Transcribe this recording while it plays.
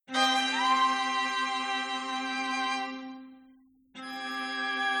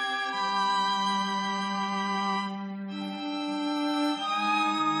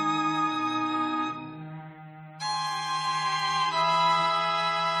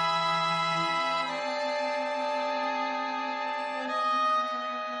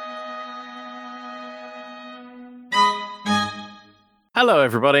Hello,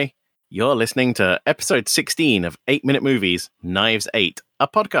 everybody. You're listening to episode 16 of 8 Minute Movies, Knives 8, a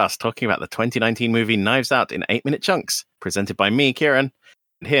podcast talking about the 2019 movie Knives Out in 8-minute chunks, presented by me, Kieran,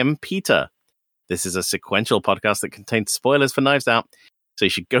 and him, Peter. This is a sequential podcast that contains spoilers for Knives Out, so you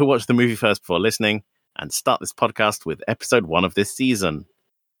should go watch the movie first before listening, and start this podcast with episode 1 of this season.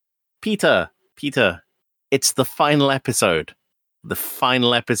 Peter, it's the final episode. The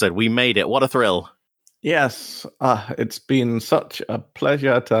final episode. We made it. What a thrill. Yes, it's been such a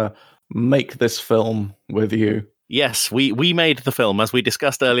pleasure to make this film with you. Yes, we made the film, as we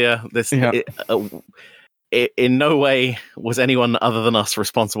discussed earlier. In no way was anyone other than us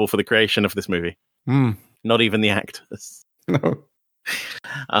responsible for the creation of this movie. Not even the actors. No.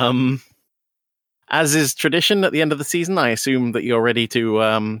 As is tradition at the end of the season, I assume that you're ready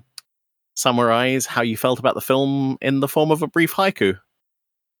to summarize how you felt about the film in the form of a brief haiku.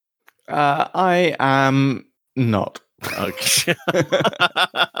 I am not. Okay.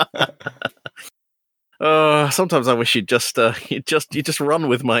 Sometimes I wish you'd just run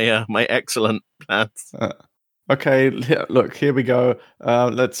with my my excellent plans. Okay, look, here we go.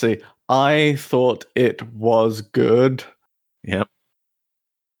 Let's see. I thought it was good. Yep.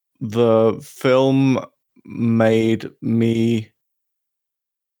 The film made me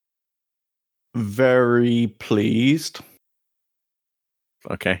very pleased.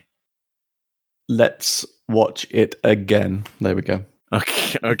 Okay. Let's watch it again. There we go.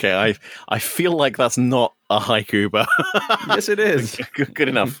 Okay. I feel like that's not a haiku, but yes, it is. Good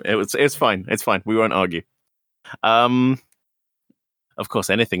enough. It's fine. It's fine. We won't argue. Of course,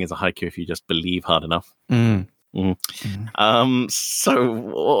 anything is a haiku if you just believe hard enough. So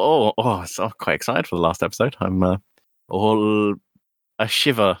I'm quite excited for the last episode. I'm all a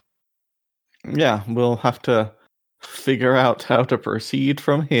shiver. Yeah, we'll have to figure out how to proceed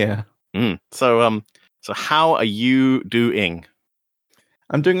from here. So how are you doing?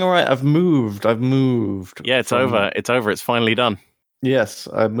 I'm doing all right. I've moved. Yeah, it's over. It's over. It's finally done. Yes,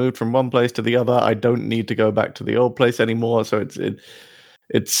 I've moved from one place to the other. I don't need to go back to the old place anymore. So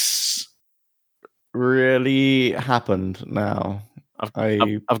it's really happened now. I've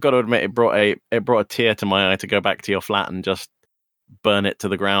got to admit, it brought a tear to my eye to go back to your flat and just burn it to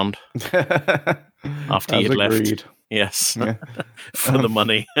the ground after you'd left. Yes, yeah. For the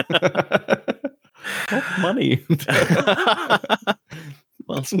money. What money?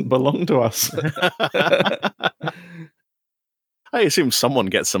 Doesn't belong to us. I assume someone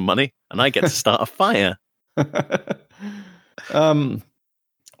gets some money, and I get to start a fire.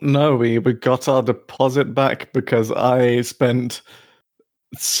 No, we got our deposit back because I spent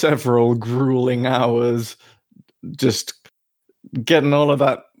several grueling hours just getting all of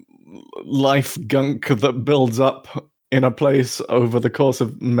that life gunk that builds up in a place over the course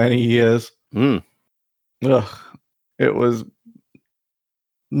of many years. It was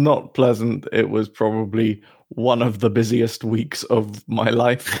not pleasant. It was probably one of the busiest weeks of my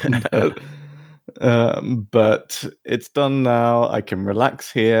life. But it's done now. I can relax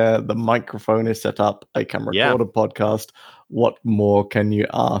here. The microphone is set up. I can record a podcast. What more can you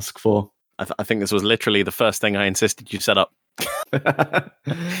ask for? I think this was literally the first thing I insisted you set up.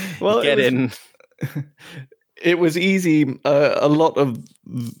 Well, it was easy. A lot of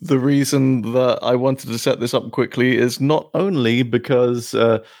the reason that I wanted to set this up quickly is not only because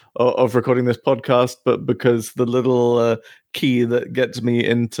of recording this podcast, but because the little key that gets me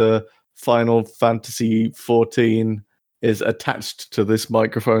into Final Fantasy XIV is attached to this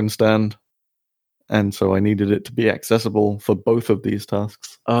microphone stand. And so I needed it to be accessible for both of these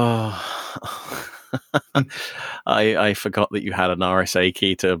tasks. I forgot that you had an RSA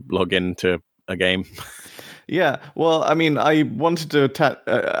key to log into a game. Yeah, well, I mean, I wanted to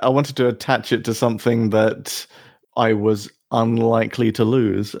attach it to something that I was unlikely to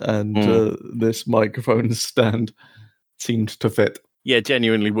lose, and this microphone stand seemed to fit. Yeah,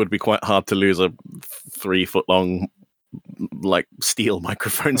 genuinely would be quite hard to lose a 3-foot long, like, steel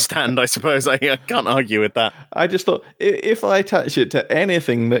microphone stand, I suppose. I can't argue with that. I just thought, if I attach it to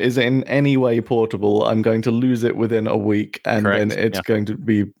anything that is in any way portable, I'm going to lose it within a week, and then it's going to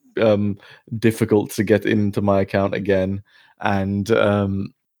be difficult to get into my account again. And so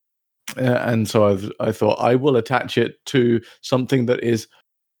I thought I will attach it to something that is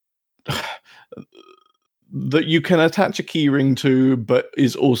that you can attach a keyring to, but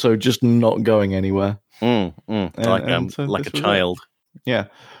is also just not going anywhere. Like a child. Yeah.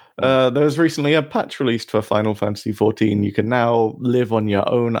 There was recently a patch released for Final Fantasy XIV. You can now live on your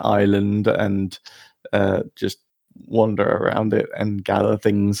own island and just wander around it and gather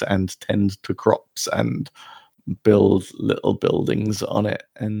things and tend to crops and build little buildings on it.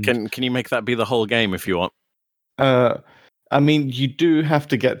 And can you make that be the whole game if you want? I mean, you do have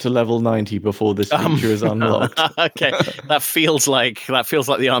to get to level 90 before this feature is unlocked. Okay, that feels like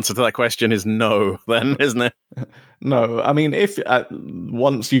the answer to that question is no. Then, isn't it? No, I mean, if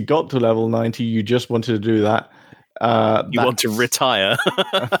once you got to level 90, you just wanted to do that. You want to retire.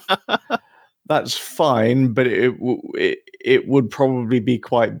 That's fine, but it would probably be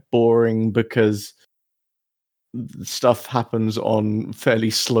quite boring because stuff happens on fairly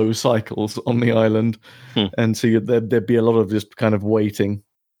slow cycles on the island, and so there'd be a lot of just kind of waiting.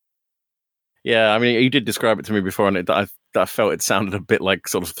 Yeah, I mean, you did describe it to me before, and I felt it sounded a bit like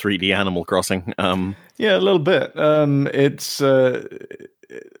sort of 3D Animal Crossing. Yeah, a little bit. It's,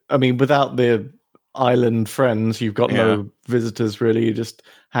 I mean, without the island friends, you've got no visitors really. You're just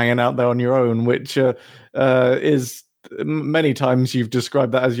hanging out there on your own, which is many times you've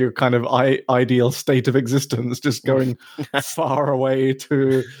described that as your kind of ideal state of existence, just going far away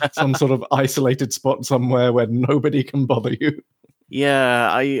to some sort of isolated spot somewhere where nobody can bother you. Yeah,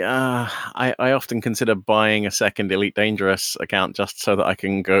 I often consider buying a second Elite Dangerous account just so that I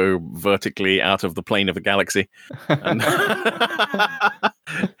can go vertically out of the plane of a galaxy and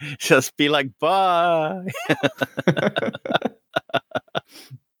just be like, bye.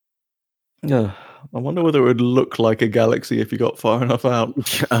 Yeah, I wonder whether it would look like a galaxy if you got far enough out.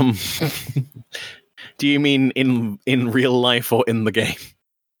 Do you mean in real life or in the game?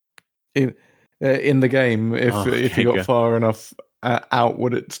 In the game, if you got far enough out,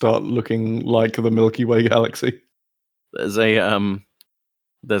 would it start looking like the Milky Way galaxy? There's a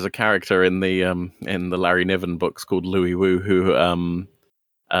character in the Larry Niven books called Louis Wu who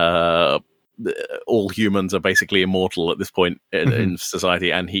all humans are basically immortal at this point in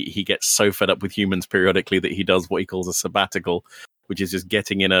society, and he gets so fed up with humans periodically that he does what he calls a sabbatical, which is just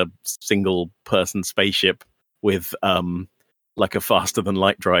getting in a single person spaceship with like a faster than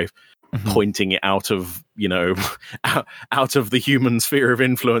light drive, pointing it out of out of the human sphere of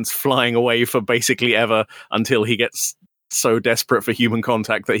influence, flying away for basically ever until he gets so desperate for human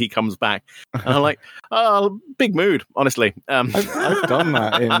contact that he comes back. And I'm like, big mood, honestly. I've done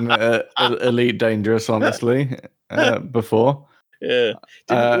that in Elite Dangerous, honestly, before. Yeah.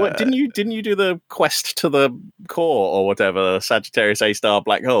 Didn't you do the quest to the core or whatever, Sagittarius A*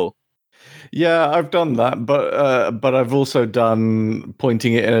 black hole? Yeah, I've done that, but I've also done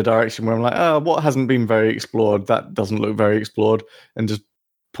pointing it in a direction where I'm like, what hasn't been very explored? That doesn't look very explored, and just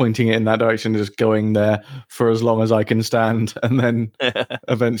pointing it in that direction, just going there for as long as I can stand, and then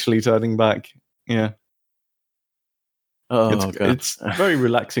eventually turning back. Yeah. It's a very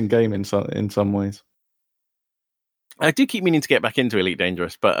relaxing game in some ways. I do keep meaning to get back into Elite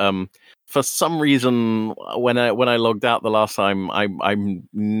Dangerous, but for some reason, when I logged out the last time, I'm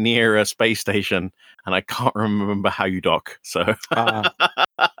near a space station, and I can't remember how you dock. So,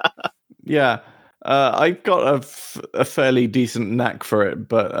 yeah. I've got a fairly decent knack for it,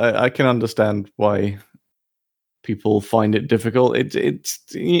 but I can understand why people find it difficult. I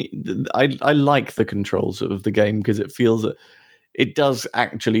like the controls of the game because it does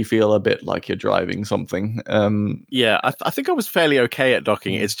actually feel a bit like you're driving something. Yeah, I think I was fairly okay at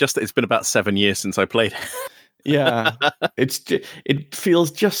docking. It's just that it's been about 7 years since I played it. Yeah, it feels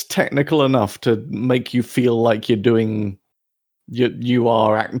just technical enough to make you feel like you're doing. You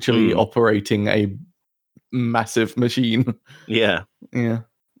are actually operating a massive machine. Yeah. Yeah.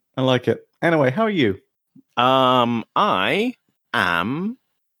 I like it. Anyway, how are you? I am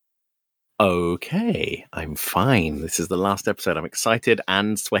okay. I'm fine. This is the last episode. I'm excited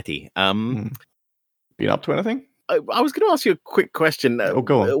and sweaty. Been up to anything? I was going to ask you a quick question.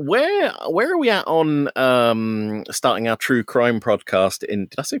 Go on. Where are we at on starting our true crime podcast?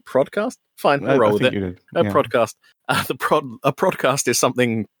 Did I say podcast? Fine, we'll roll with it. Yeah. Podcast. A podcast is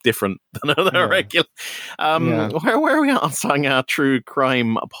something different than a regular. Where are we at on starting our true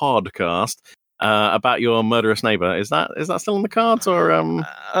crime podcast about your murderous neighbor? Is that still on the cards, or?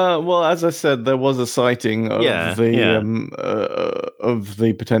 Well, as I said, there was a sighting of the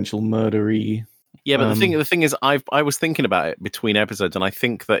potential murderee. Yeah, but the thing is, I was thinking about it between episodes, and I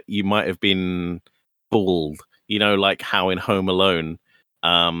think that you might have been fooled. You know, like how in Home Alone,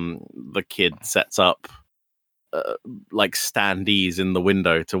 the kid sets up like standees in the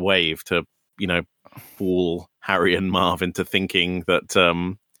window to wave to, fool Harry and Marv into thinking that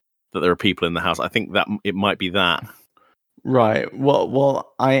that there are people in the house. I think that it might be that. Right.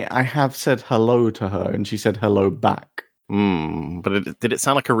 Well, I have said hello to her, and she said hello back. But did it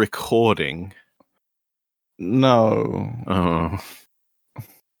sound like a recording? No. Oh.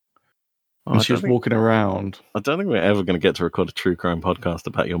 And she was walking around. I don't think we're ever going to get to record a true crime podcast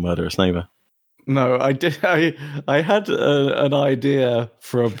about your murderous neighbor. No, I did. I had an idea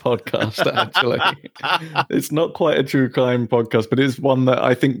for a podcast. Actually, it's not quite a true crime podcast, but it's one that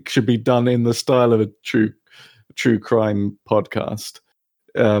I think should be done in the style of a true crime podcast.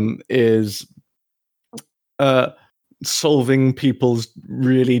 Is solving people's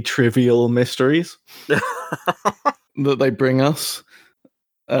really trivial mysteries that they bring us.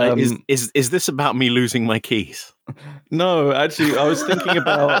 Is this about me losing my keys? No, actually, I was thinking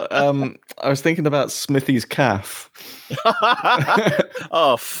about Smithy's calf.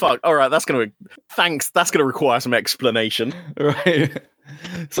 Oh fuck! All right, that's gonna require some explanation. Right.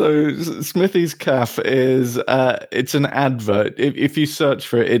 So Smithy's calf is it's an advert. If you search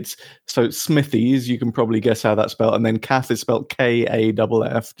for it, it's so Smithy's. You can probably guess how that's spelled, and then calf is spelled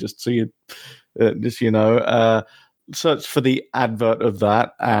KAFF. Just so you know. Search for the advert of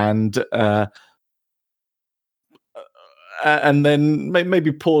that, and then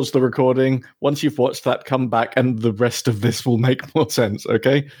maybe pause the recording. Once you've watched that, come back, and the rest of this will make more sense.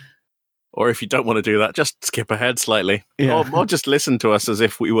 Okay. Or if you don't want to do that, just skip ahead slightly. Yeah. Or just listen to us as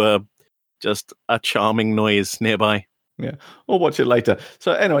if we were just a charming noise nearby. Yeah, or watch it later.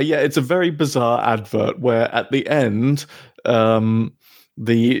 So anyway, yeah, it's a very bizarre advert where at the end,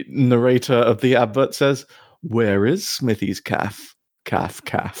 the narrator of the advert says, "Where is Smithy's calf? Calf,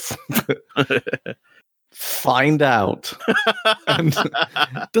 calf." Find out. And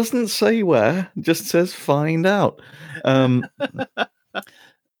doesn't say where, just says find out.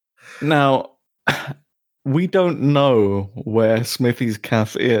 Now, we don't know where Smithy's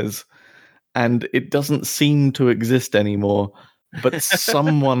calf is, and it doesn't seem to exist anymore, but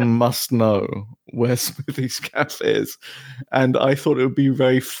someone must know where Smithy's calf is. And I thought it would be a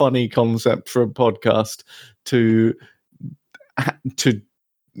very funny concept for a podcast to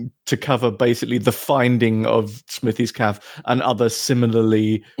cover basically the finding of Smithy's calf and other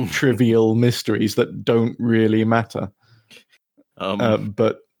similarly trivial mysteries that don't really matter.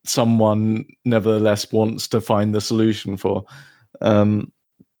 But someone nevertheless wants to find the solution for.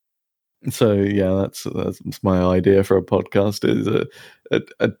 So yeah, that's my idea for a podcast, is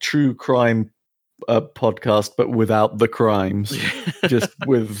a true crime podcast, but without the crimes, just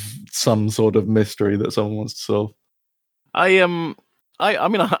with some sort of mystery that someone wants to solve. I'm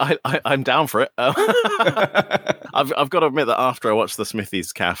down for it. I've got to admit that after I watched the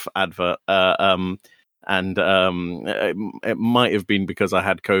Smithy's calf advert, it might have been because I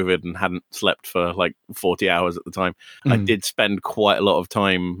had COVID and hadn't slept for like 40 hours at the time. I did spend quite a lot of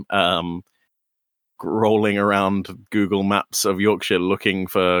time rolling around Google Maps of Yorkshire looking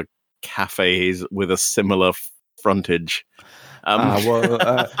for cafes with a similar frontage.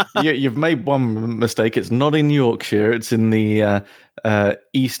 You've made one mistake. It's not in Yorkshire. It's in the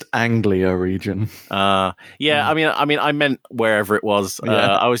East Anglia region. I meant wherever it was.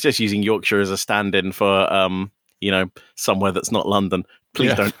 I was just using Yorkshire as a stand-in for somewhere that's not London.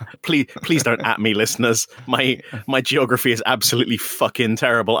 Please don't at me, listeners. My geography is absolutely fucking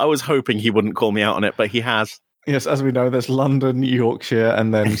terrible. I was hoping he wouldn't call me out on it, but he has. Yes, as we know, there's London, Yorkshire,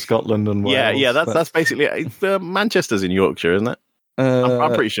 and then Scotland and Wales. Yeah, that's basically it. Manchester's in Yorkshire, isn't it?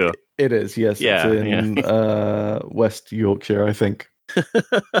 I'm pretty sure. It is, yes. Yeah, it's in West Yorkshire, I think. We're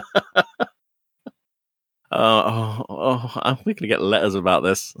going to get letters about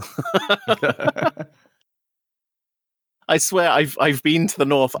this. I swear, I've been to the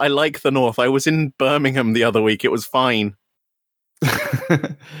north. I like the north. I was in Birmingham the other week. It was fine.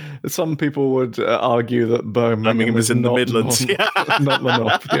 Some people would argue that Birmingham is in the Midlands. Not the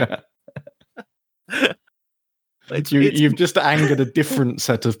north. Yeah. You've just angered a different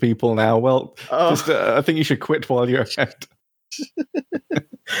set of people now. Well, I think you should quit while you're ahead.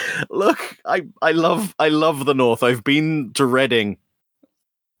 Look, I love the north. I've been to Reading.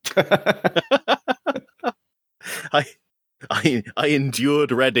 I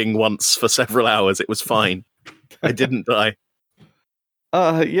endured Reading once for several hours. It was fine. I didn't die.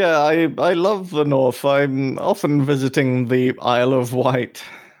 I love the north. I'm often visiting the Isle of Wight.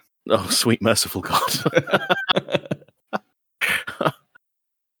 Oh, sweet merciful God.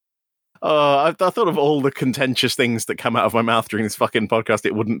 I thought of all the contentious things that come out of my mouth during this fucking podcast.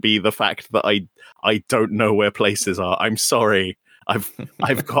 It wouldn't be the fact that I don't know where places are. I'm sorry.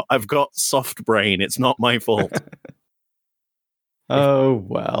 I've got soft brain. It's not my fault. Oh,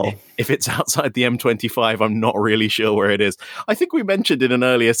 well. If it's outside the M25, I'm not really sure where it is. I think we mentioned in an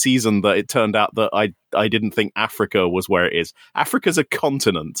earlier season that it turned out that I didn't think Africa was where it is. Africa's a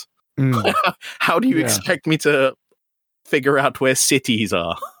continent. How do you expect me to figure out where cities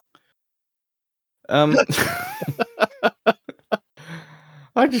are?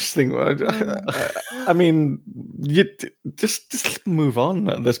 I just think, I mean, you just move on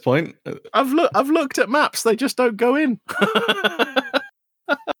at this point. I've looked at maps; they just don't go in.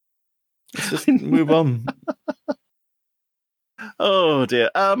 Let's just move on. Oh dear.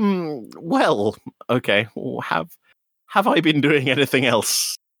 Well, okay. Have I been doing anything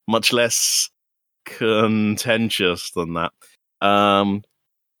else much less contentious than that? No,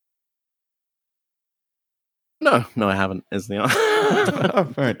 I haven't. Is the answer?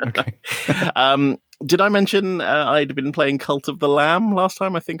 Oh, right. Okay. Did I mention I'd been playing Cult of the Lamb last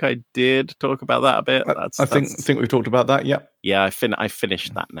time? I think I did talk about that a bit. I think we've talked about that. Yep. Yeah, I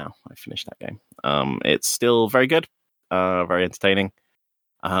finished that now. I finished that game. It's still very good, very entertaining.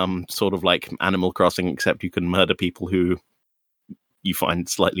 Sort of like Animal Crossing, except you can murder people who you find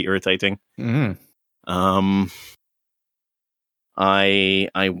slightly irritating. Mm-hmm. I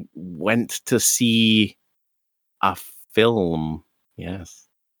went to see a film. Yes.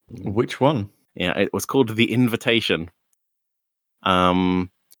 Which one? Yeah, it was called The Invitation.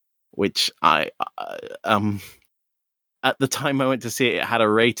 Which I at the time I went to see it had a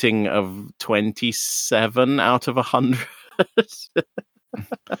rating of 27 out of 100.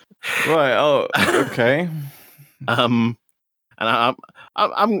 Right. Oh, okay. And I'm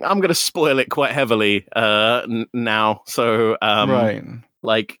going to spoil it quite heavily now. So right.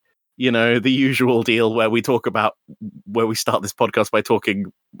 Like, you know, the usual deal where we start this podcast by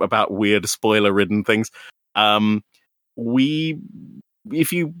talking about weird spoiler-ridden things. If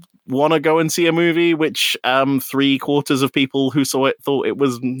you want to go and see a movie which 3/4 of people who saw it thought it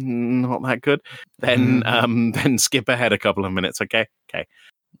was not that good, then skip ahead a couple of minutes. Okay.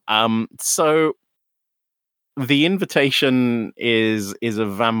 So The Invitation is a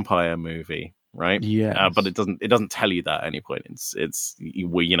vampire movie, right? Yeah, but it doesn't tell you that at any point. It's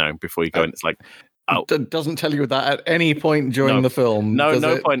you know, before you go in, it's like, oh, it doesn't tell you that at any point during the film.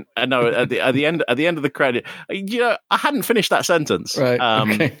 No point. No, at the end of the credit, you know, I hadn't finished that sentence. Right.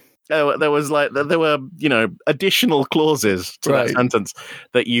 Okay. There were you know, additional clauses to that sentence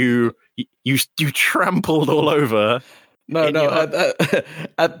that you trampled all over. No.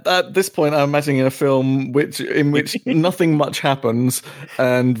 At this point, I'm imagining a film in which nothing much happens,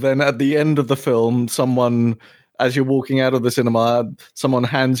 and then at the end of the film, someone, as you're walking out of the cinema, someone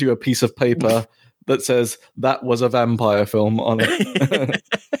hands you a piece of paper that says that was a vampire film on it,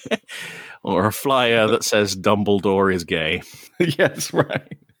 or a flyer that says Dumbledore is gay. Yes,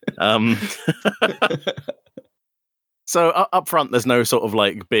 right. So up front, there's no sort of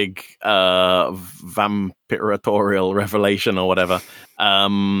like big vampiratorial revelation or whatever.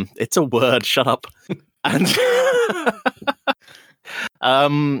 It's a word. Shut up. And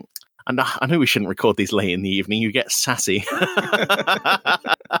and I know we shouldn't record these late in the evening. You get sassy.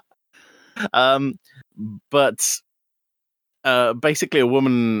 But basically, a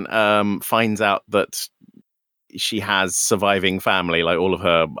woman finds out that she has surviving family, like all of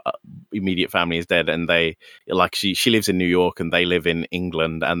her immediate family is dead, and they like she lives in New York and they live in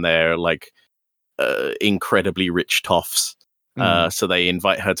England, and they're like incredibly rich toffs. So they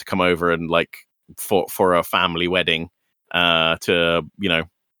invite her to come over and like for a family wedding to, you know,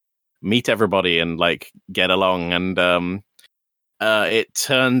 meet everybody and like get along. And it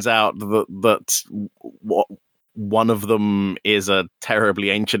turns out that one of them is a terribly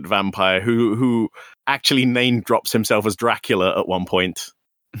ancient vampire who actually name drops himself as Dracula at one point.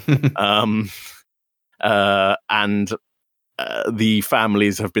 And the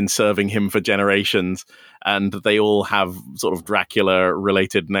families have been serving him for generations, and they all have sort of Dracula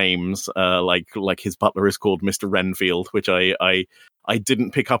related names. Like his butler is called Mr. Renfield, which I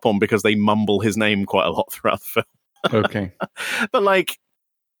didn't pick up on because they mumble his name quite a lot throughout the film. Okay. But like,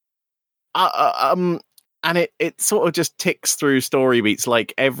 and it sort of just ticks through story beats.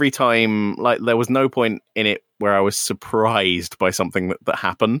 Like every time, like there was no point in it where I was surprised by something that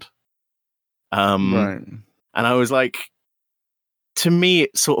happened. Right. And I was like, to me,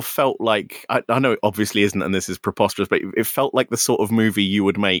 it sort of felt like, I know it obviously isn't, and this is preposterous, but it felt like the sort of movie you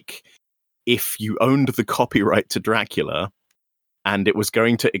would make if you owned the copyright to Dracula and it was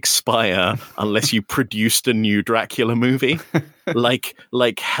going to expire unless you produced a new Dracula movie, like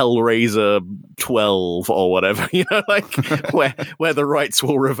Hellraiser 12 or whatever, you know, like where the rights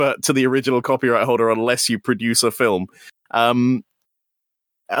will revert to the original copyright holder unless you produce a film.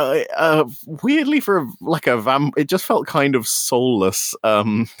 Weirdly, for like a vamp, it just felt kind of soulless.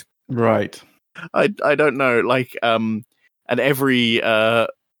 Right. I don't know, like and every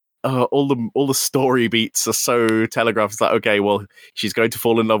all the story beats are so telegraphed. It's like, okay, well, she's going to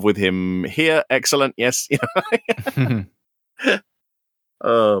fall in love with him here. Excellent, yes. And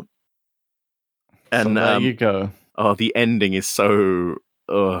so there you go. Oh, the ending is so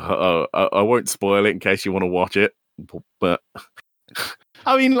I won't spoil it in case you want to watch it, but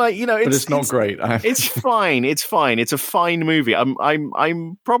I mean, like, you know, it's not great. It's fine. It's fine. It's a fine movie.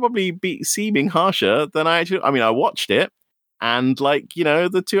 I'm probably seeming harsher than I actually. I mean, I watched it, and like, you know,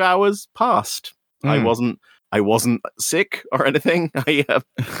 the 2 hours passed. I wasn't sick or anything. I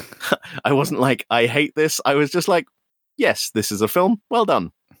wasn't like, I hate this. I was just like, yes, this is a film. Well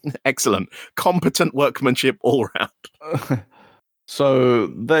done. Excellent. Competent workmanship all round. So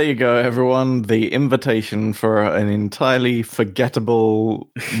there you go, everyone. The invitation for an entirely forgettable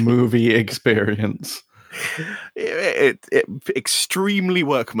movie experience. It extremely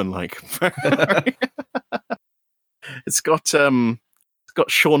workmanlike. It's got Sean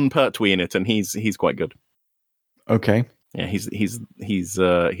Pertwee in it, and he's quite good. Okay. Yeah, he's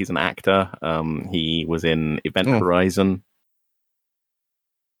an actor. He was in Event Horizon.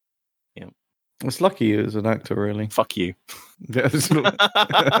 Yeah, it's lucky he was an actor. Really, fuck you.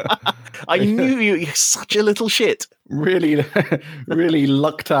 I knew you're such a little shit. Really, really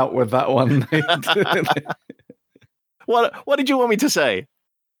lucked out with that one. What did you want me to say?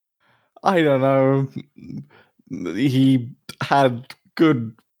 I don't know. He had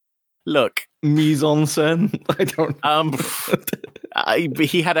good mise en scène. I don't.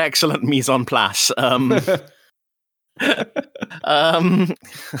 He had excellent mise en place.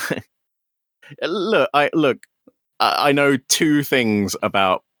 Look. I know two things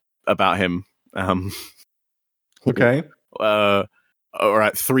about him. Okay. All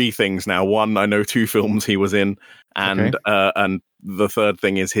right, three things now. One, I know two films he was in, and the third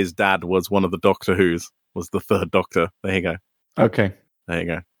thing is his dad was one of the Doctor Who's. Was the third Doctor. There you go. Okay. There you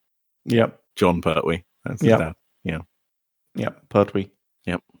go. Yep. John Pertwee. That's his dad. Yeah. Yep. Pertwee.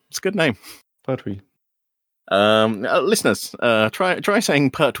 Yep. It's a good name. Pertwee. Listeners, try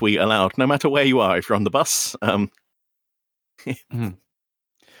saying Pertwee aloud, no matter where you are. If you're on the bus,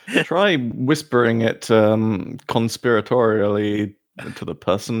 try whispering it conspiratorially to the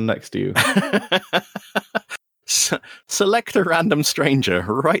person next to you. Select a random stranger,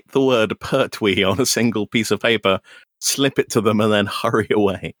 write the word Pertwee on a single piece of paper, slip it to them, and then hurry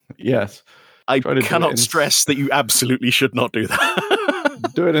away. Yes. I cannot stress that you absolutely should not do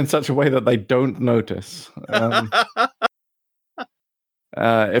that. Do it in such a way that they don't notice.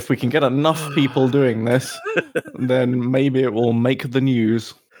 If we can get enough people doing this, then maybe it will make the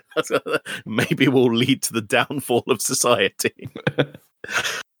news. Maybe it will lead to the downfall of society.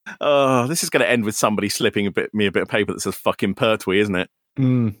 Oh, this is going to end with somebody slipping me a bit of paper that says fucking Pertwee, isn't it?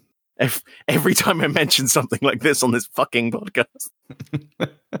 Mm. Every time I mention something like this on this fucking podcast.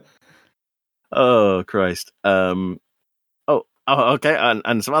 Oh, Christ. Okay.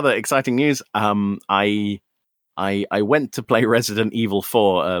 And some other exciting news. I went to play Resident Evil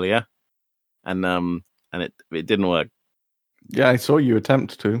 4 earlier, and it didn't work. Yeah, I saw you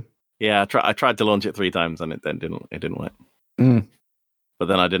attempt to. Yeah, I tried to launch it 3 times, and it didn't work. Mm. But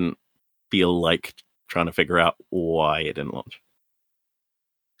then I didn't feel like trying to figure out why it didn't launch.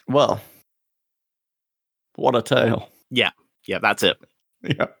 Well, what a tale. Yeah, that's it.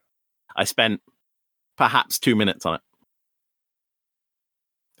 Yeah. I spent perhaps 2 minutes on it.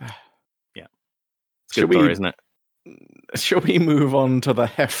 Yeah. It's a good story, isn't it? Shall we move on to the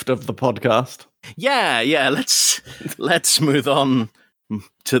heft of the podcast? Yeah. Let's move on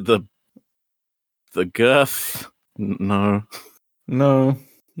to the girth. No,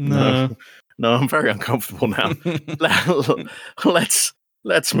 I'm very uncomfortable now.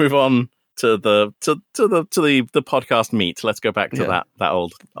 Let's move on to the podcast meat. Let's go back to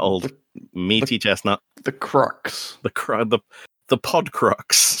that old meaty chestnut. The crux. The pod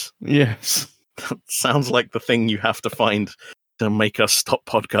crux. Yes. That sounds like the thing you have to find to make us stop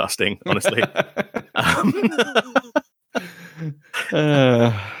podcasting, honestly.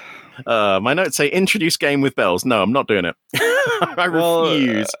 My notes say introduce game with bells. No, I'm not doing it. I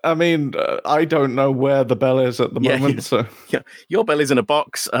refuse. I mean, I don't know where the bell is at the moment. Yeah. So yeah, your bell is in a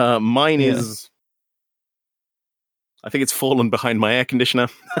box. Mine is. I think it's fallen behind my air conditioner.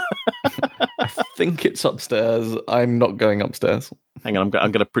 I think it's upstairs. I'm not going upstairs. Hang on,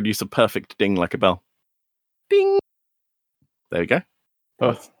 I'm going to produce a perfect ding like a bell. Ding. There we go.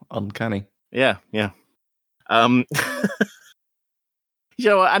 Oh, uncanny. Yeah. You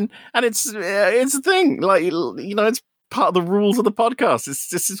know, and it's a thing. Like, you know, it's part of the rules of the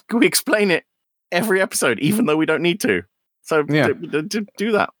podcast. We explain it every episode, even though we don't need to. So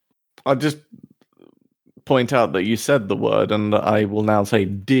do that. I'll just point out that you said the word, and I will now say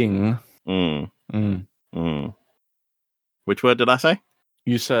ding. Which word did I say?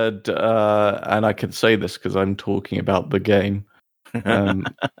 You said, and I can say this because I'm talking about the game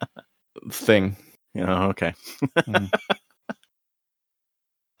thing. Oh, okay.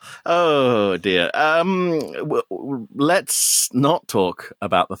 Oh dear. Let's not talk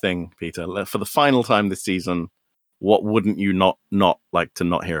about The Thing, Peter. For the final time this season, what wouldn't you not like to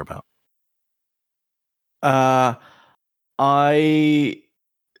not hear about? I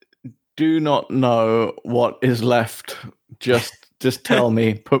do not know what is left. Just tell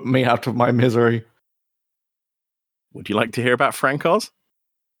me. Put me out of my misery. Would you like to hear about Frank Oz?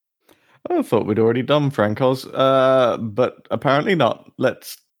 I thought we'd already done Frank Oz, but apparently not.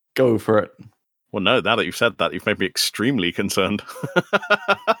 Let's go for it. Well, no, now that you've said that, you've made me extremely concerned.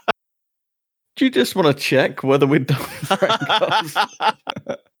 Do you just want to check whether we've done Frank Oz?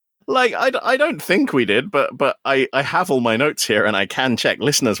 Like, I don't think we did, but I have all my notes here and I can check.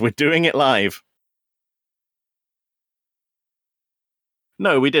 Listeners, we're doing it live.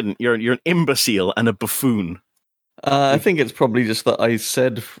 No, we didn't. You're an imbecile and a buffoon. I think it's probably just that I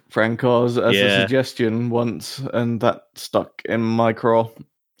said Frank Oz as a suggestion once, and that stuck in my craw.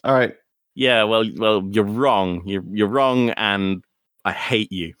 All right. Yeah, well, you're wrong. You're wrong, and I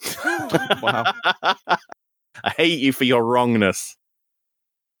hate you. Wow. I hate you for your wrongness.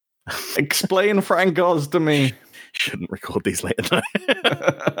 Explain Frank Oz to me. Shouldn't record these later.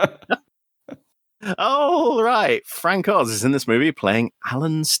 Oh, right. Frank Oz is in this movie playing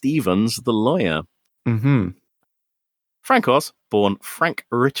Alan Stevens, the lawyer. Mm-hmm. Frank Oz, born Frank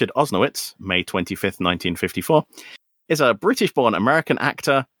Richard Osnowitz, May 25th, 1954, is a British-born American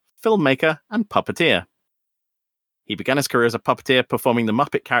actor, filmmaker, and puppeteer. He began his career as a puppeteer performing the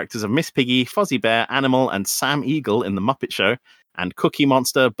Muppet characters of Miss Piggy, Fozzie Bear, Animal, and Sam Eagle in The Muppet Show, and Cookie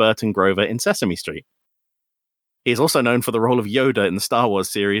Monster, Bert and Grover in Sesame Street. He is also known for the role of Yoda in the Star Wars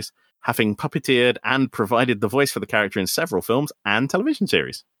series, having puppeteered and provided the voice for the character in several films and television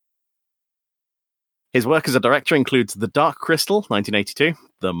series. His work as a director includes The Dark Crystal, 1982,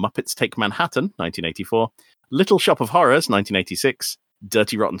 The Muppets Take Manhattan, 1984, Little Shop of Horrors, 1986,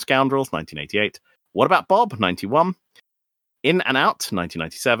 Dirty Rotten Scoundrels, 1988, What About Bob, 91, In and Out,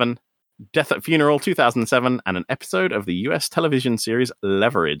 1997, Death at Funeral, 2007, and an episode of the US television series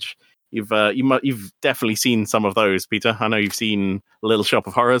Leverage. You've definitely seen some of those, Peter. I know you've seen Little Shop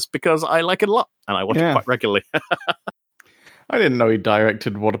of Horrors because I like it a lot and I watch it quite regularly. I didn't know he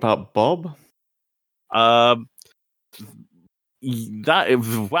directed What About Bob? Wow.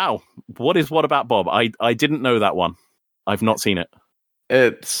 What is What About Bob? I didn't know that one. I've not seen it.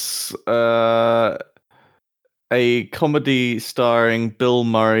 It's a comedy starring Bill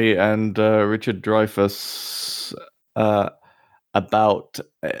Murray and Richard Dreyfuss about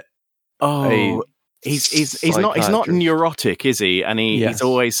he's not neurotic, is he? And he's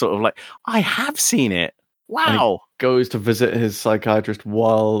always sort of like, I have seen it. Wow. Goes to visit his psychiatrist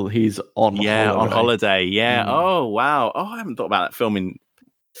while he's on holiday. Yeah. Oh, wow. Oh, I haven't thought about that film in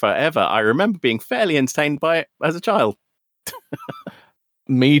forever. I remember being fairly entertained by it as a child.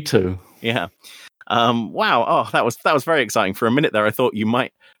 Me too. Yeah. Wow. Oh, that was very exciting. For a minute there, I thought you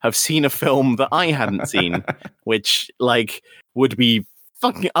might have seen a film that I hadn't seen, which would be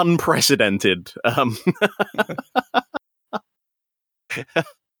fucking unprecedented.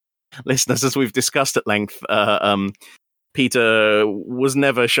 Listeners, as we've discussed at length, Peter was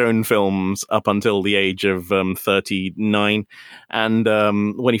never shown films up until the age of 39, and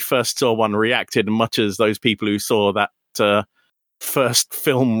when he first saw one, reacted much as those people who saw that first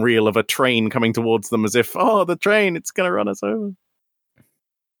film reel of a train coming towards them, as if, oh, the train, it's going to run us over.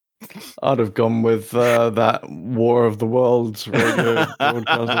 I'd have gone with that War of the Worlds radio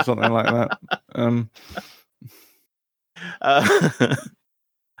broadcast or something like that.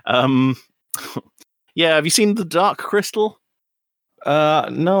 Yeah, have you seen The Dark Crystal?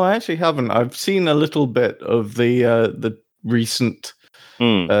 No, I actually haven't. I've seen a little bit of the recent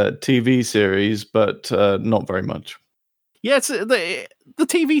TV series, but not very much. Yeah, the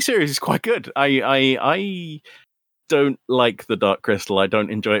TV series is quite good. I don't like The Dark Crystal. I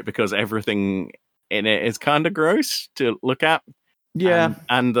don't enjoy it because everything in it is kind of gross to look at. Yeah,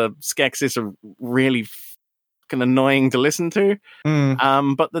 and the Skeksis are really fucking annoying to listen to.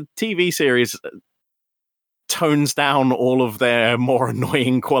 But the TV series tones down all of their more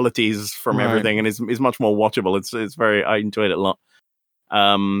annoying qualities from everything and is much more watchable. It's very, I enjoyed it a lot.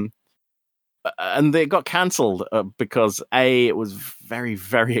 And they got cancelled because A, it was very,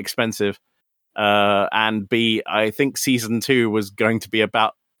 very expensive, and B, I think season 2 was going to be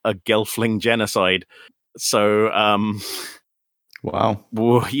about a Gelfling genocide. So, wow,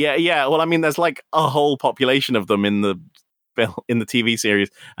 yeah. Well, I mean, there's like a whole population of them in the TV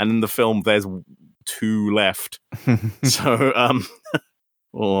series, and in the film, there's 2 left. So,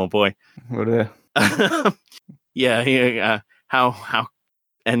 oh boy, yeah. How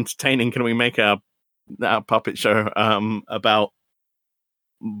entertaining can we make our puppet show about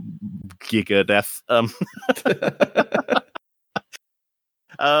Giga death.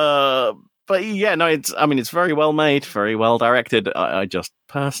 But yeah, no, it's very well made, very well directed. I just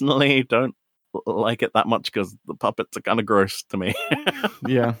personally don't like it that much because the puppets are kind of gross to me.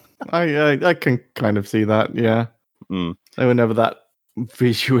 Yeah, I can kind of see that. Yeah, they were never that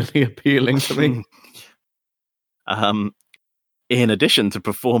visually appealing to me. In addition to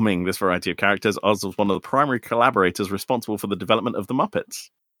performing this variety of characters, Oz was one of the primary collaborators responsible for the development of the Muppets.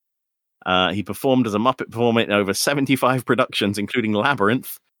 He performed as a Muppet performer in over 75 productions, including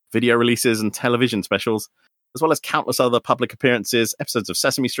Labyrinth, video releases, and television specials, as well as countless other public appearances, episodes of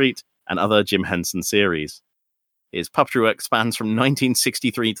Sesame Street, and other Jim Henson series. His puppetry work spans from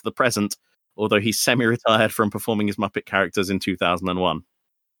 1963 to the present, although he's semi-retired from performing his Muppet characters in 2001.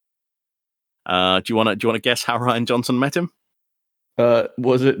 Do you want to guess how Rian Johnson met him?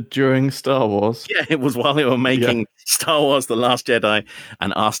 Was it during Star Wars? Yeah, it was while they were making Star Wars The Last Jedi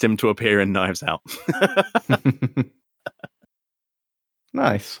and asked him to appear in Knives Out.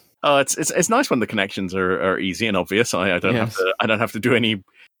 Nice. Oh, it's nice when the connections are easy and obvious. I don't have to do any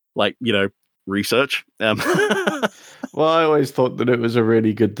research. Well, I always thought that it was a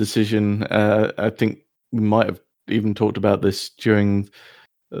really good decision. I think we might have even talked about this during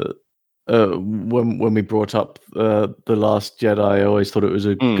when we brought up The Last Jedi. I always thought it was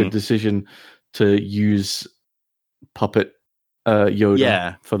a good decision to use puppet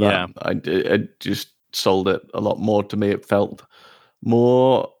Yoda for that. Yeah. It just sold it a lot more to me. It felt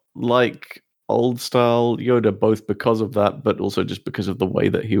more like old style Yoda, both because of that, but also just because of the way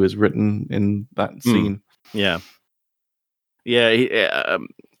that he was written in that scene. Yeah. He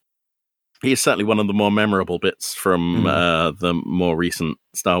is certainly one of the more memorable bits from the more recent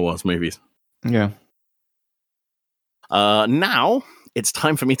Star Wars movies. Yeah. Now it's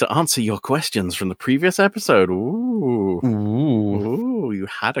time for me to answer your questions from the previous episode. Ooh, you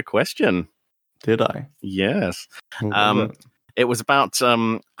had a question. Did I? Yes. It was about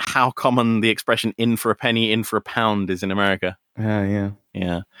how common the expression "in for a penny, in for a pound" is in America. Yeah.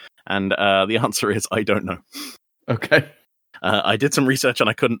 And the answer is I don't know. Okay. I did some research and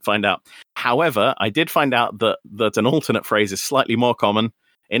I couldn't find out. However, I did find out that an alternate phrase is slightly more common: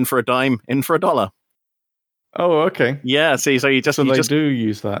 "in for a dime, in for a dollar." Oh, okay. Yeah. See, so they do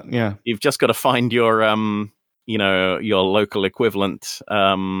use that. Yeah. You've just got to find your your local equivalent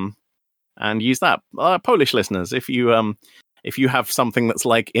and use that. Polish listeners, if you have something that's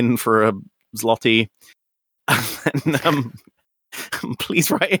like "in for a zloty," then please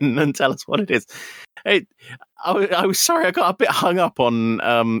write in and tell us what it is. I was sorry, I got a bit hung up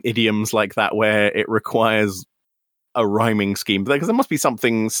on idioms like that where it requires a rhyming scheme, because there must be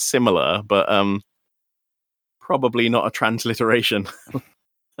something similar, but probably not a transliteration.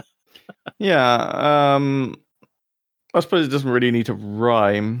 Yeah, I suppose it doesn't really need to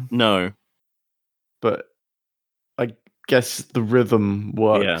rhyme. No. But I guess the rhythm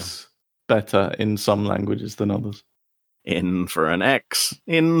works better in some languages than others. In for an X,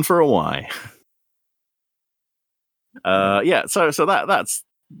 in for a Y. So that's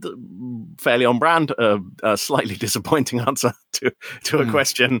fairly on brand. A slightly disappointing answer to a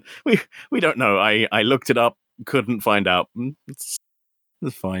question. We don't know. I looked it up, couldn't find out. It's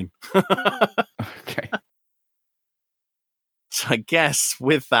fine. Okay. So I guess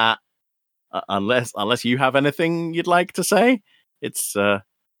with that, unless you have anything you'd like to say, it's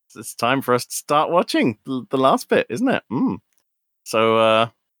time for us to start watching the last bit, isn't it?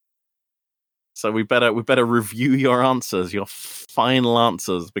 So we better review your answers, your final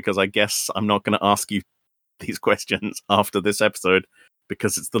answers, because I guess I'm not going to ask you these questions after this episode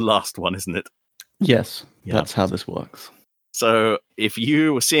because it's the last one, isn't it? Yes, that's how this works. So if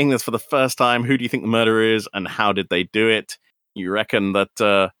you were seeing this for the first time, who do you think the murderer is, and how did they do it? You reckon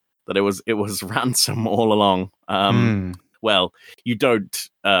that it was Ransom all along? Well, you don't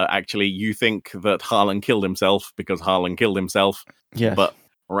actually. You think that Harlan killed himself because Harlan killed himself. Yes. But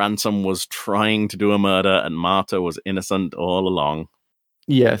Ransom was trying to do a murder, and Marta was innocent all along.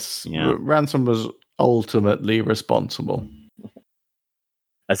 Yes. Yeah. Ransom was ultimately responsible.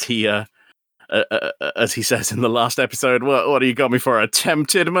 As he says in the last episode, what do you got me for?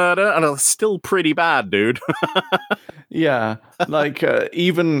 Attempted murder? And it's still pretty bad, dude. Yeah.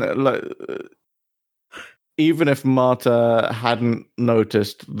 Even if Marta hadn't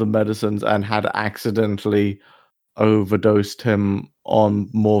noticed the medicines and had accidentally overdosed him on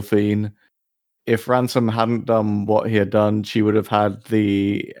morphine, if Ransom hadn't done what he had done, she would have had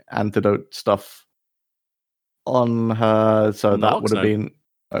the antidote stuff on her, so that would have been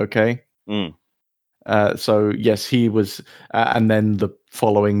okay. So yes, he was, and then the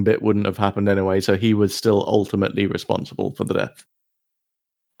following bit wouldn't have happened anyway, so he was still ultimately responsible for the death.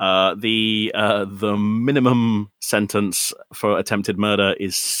 The minimum sentence for attempted murder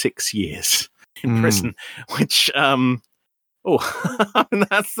is 6 years in prison, which I mean,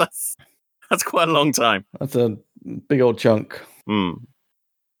 that's quite a long time. That's a big old chunk.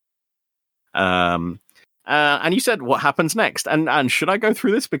 And you said what happens next, and should I go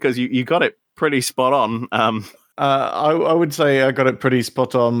through this because you got it pretty spot on? I would say I got it pretty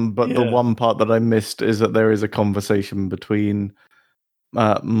spot on, but the one part that I missed is that there is a conversation between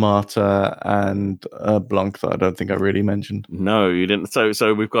Marta and Blanc that I don't think I really mentioned. No, you didn't.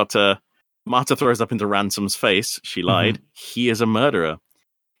 So we've got Marta throws up into Ransom's face. She lied. He is a murderer.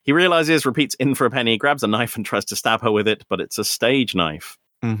 He realizes, repeats in for a penny, grabs a knife and tries to stab her with it, but it's a stage knife.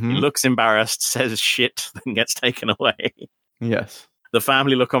 He looks embarrassed, says shit, then gets taken away. Yes. The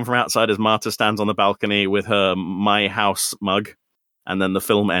family look on from outside as Marta stands on the balcony with her My House mug, and then the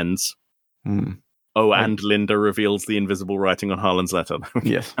film ends. Oh, and Linda reveals the invisible writing on Harlan's letter.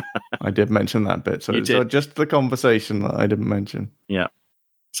 Yes, I did mention that bit. So just the conversation that I didn't mention. Yeah.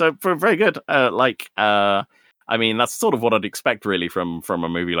 So very good. I mean, that's sort of what I'd expect, really, from a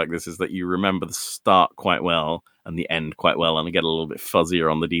movie like this, is that you remember the start quite well and the end quite well, and get a little bit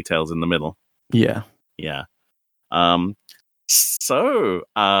fuzzier on the details in the middle. Yeah. Yeah. So,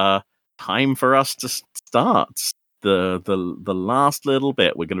 time for us to start the last little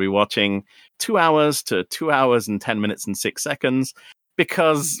bit. We're going to be watching 2 hours to 2 hours and 10 minutes and 6 seconds,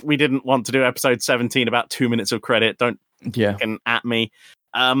 because we didn't want to do episode 17 about 2 minutes of credit. Don't fucking at me.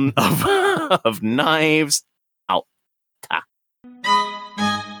 Of Knives Out.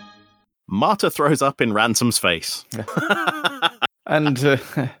 Marta throws up in Ransom's face. And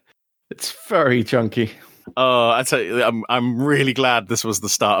it's very chunky. Oh, I tell you, I'm really glad this was the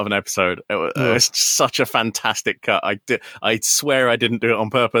start of an episode. It was such a fantastic cut. I swear I didn't do it on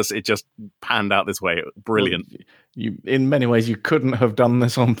purpose. It just panned out this way. Brilliant. Well, in many ways, you couldn't have done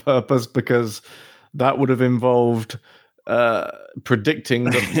this on purpose, because that would have involved predicting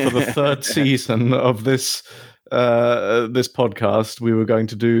that for the third season of this podcast, we were going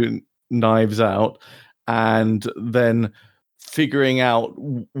to do Knives Out, and then figuring out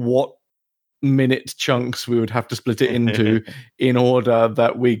what minute chunks we would have to split it into in order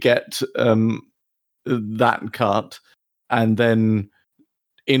that we get that cut, and then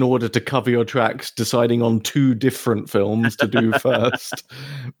in order to cover your tracks, deciding on 2 different films to do first,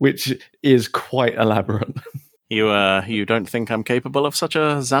 which is quite elaborate. You don't think I'm capable of such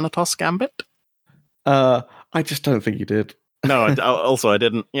a Xanatos gambit? I just don't think you did. No, I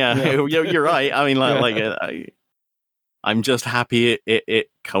didn't. Yeah. You're right. I mean, I'm just happy it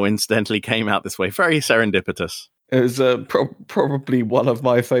coincidentally came out this way. Very serendipitous. It was probably one of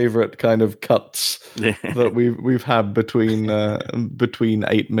my favorite kind of cuts that we've had between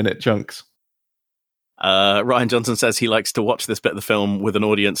 8-minute chunks. Ryan Johnson says he likes to watch this bit of the film with an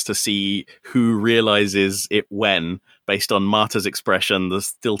audience to see who realizes it when, based on Marta's expression, the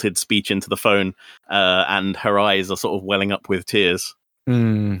stilted speech into the phone, and her eyes are sort of welling up with tears,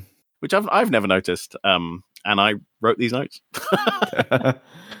 which I've never noticed. And I wrote these notes.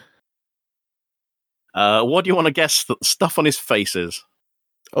 What do you want to guess that stuff on his face is?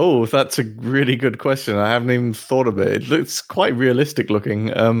 Oh, that's a really good question. I haven't even thought of it. It looks quite realistic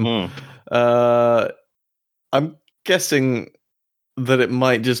looking. I'm guessing that it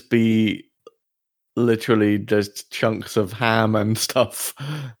might just be literally just chunks of ham and stuff,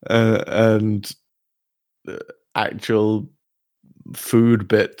 and actual food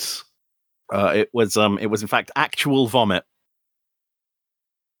bits. It was in fact actual vomit.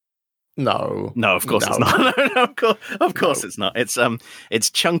 No, of course it's not. No, of course it's not. It's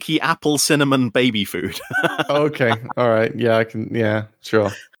chunky apple cinnamon baby food. Okay, all right, yeah, I can, yeah, sure.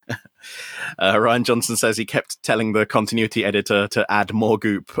 Ryan Johnson says he kept telling the continuity editor to add more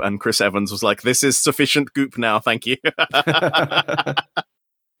goop, and Chris Evans was like, "This is sufficient goop now, thank you."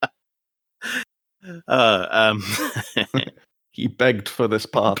 He begged for this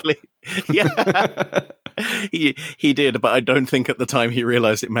part. Yeah, he did, but I don't think at the time he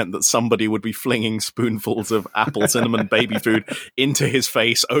realized it meant that somebody would be flinging spoonfuls of apple cinnamon baby food into his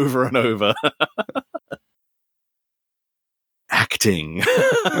face over and over. Acting.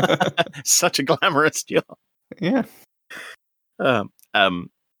 Such a glamorous job. Yeah.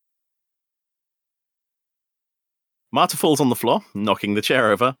 Marta falls on the floor, knocking the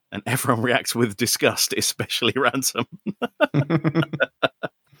chair over, and everyone reacts with disgust, especially Ransom.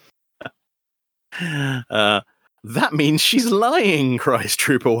 That means she's lying, cries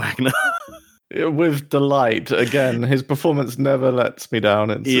Trooper Wagner. With delight. Again, his performance never lets me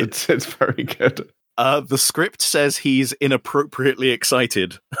down. It's very good. The script says he's inappropriately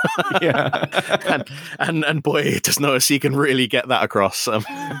excited. Yeah. and boy, does Noah Segan really get that across.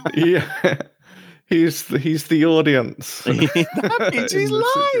 Yeah. He's the audience. That means he's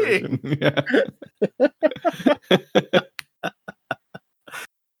lying.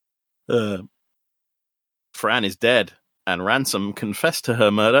 Yeah. Fran is dead, and Ransom confessed to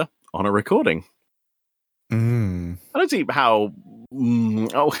her murder on a recording. I don't see how.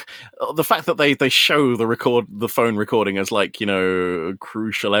 The fact that they show the phone recording as like, you know,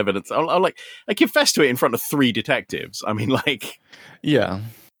 crucial evidence. I'm like, I confessed to it in front of 3 detectives. I mean, like, yeah,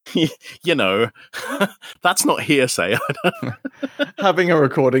 you know, that's not hearsay. Having a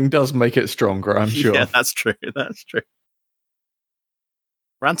recording does make it stronger, I'm sure. Yeah, that's true. That's true.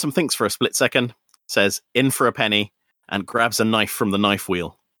 Ransom thinks for a split second, says "in for a penny," and grabs a knife from the knife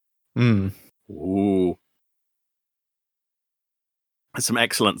wheel. Ooh. There's some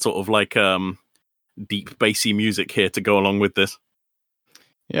excellent sort of like deep bassy music here to go along with this.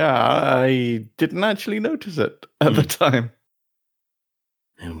 Yeah, I didn't actually notice it at the time.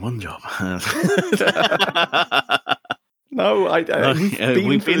 In one job. No,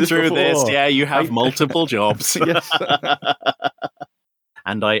 we've been through this. Yeah, you have multiple jobs. Yes.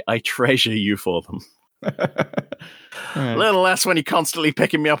 And I treasure you for them. Right. A little less when you're constantly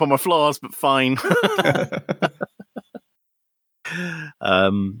picking me up on my flaws, but fine.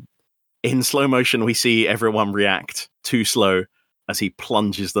 In slow motion, we see everyone react too slow as he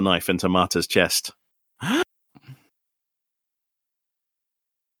plunges the knife into Marta's chest.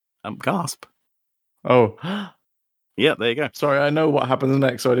 Gasp. Oh. Yeah, there you go. Sorry, I know what happens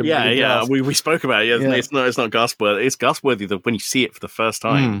next, so I didn't really gasp. We spoke about it. Yeah. It's not gasp worthy. It's gasp worthy when you see it for the first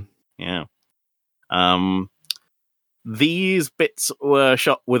time. Yeah. These bits were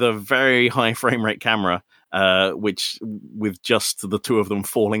shot with a very high frame rate camera, which with just the 2 of them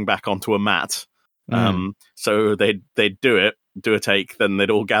falling back onto a mat. So they'd do a take, then they'd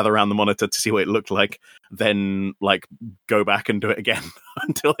all gather around the monitor to see what it looked like, then like go back and do it again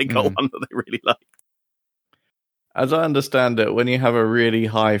until they got one that they really liked. As I understand it, when you have a really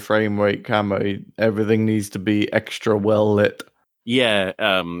high frame rate camera, everything needs to be extra well lit. Yeah,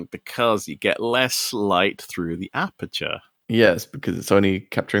 because you get less light through the aperture. Yes, because it's only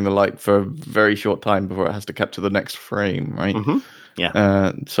capturing the light for a very short time before it has to capture the next frame, right?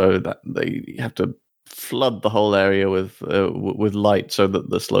 Yeah. So that they have to flood the whole area with light so that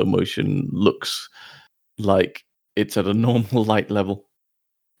the slow motion looks like it's at a normal light level.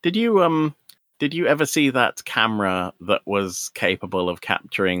 Did you ever see that camera that was capable of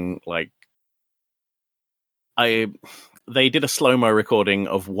capturing like they did a slow-mo recording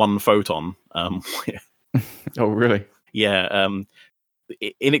of one photon. Oh, really? Yeah.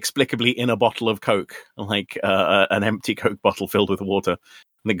 Inexplicably in a bottle of Coke, like an empty Coke bottle filled with water,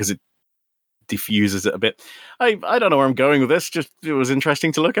 because it diffuses it a bit. I don't know where I'm going with this. Just it was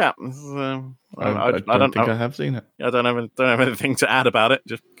interesting to look at. I don't think I have seen it. I don't have anything to add about it.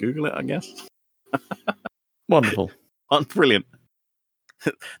 Just Google it, I guess. Wonderful. Brilliant.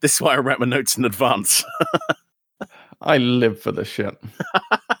 This is why I write my notes in advance. I live for this shit.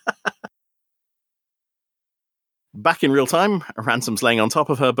 Back in real time, Ransom's laying on top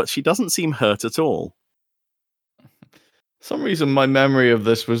of her, but she doesn't seem hurt at all. For some reason, my memory of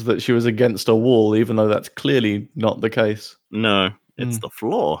this was that she was against a wall, even though that's clearly not the case. No, it's the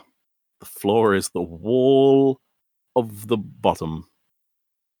floor. The floor is the wall of the bottom,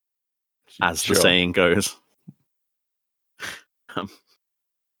 as the saying goes.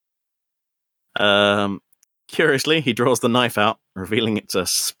 Curiously, he draws the knife out, revealing it's a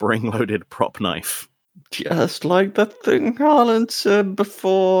spring-loaded prop knife. Just like the thing Harlan said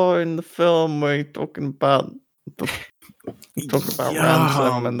before in the film where he's talking about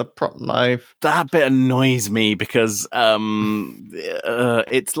Ransom and the prop knife. That bit annoys me because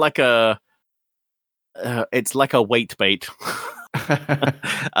it's like a weight bait.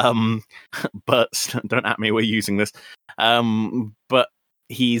 But don't at me, we're using this. But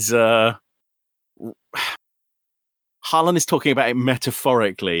he's Harlan is talking about it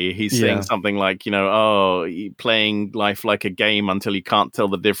metaphorically. He's saying something like, playing life like a game until you can't tell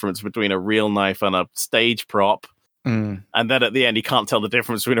the difference between a real knife and a stage prop. And then at the end, he can't tell the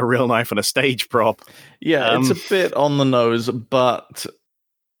difference between a real knife and a stage prop. Yeah, it's a bit on the nose, but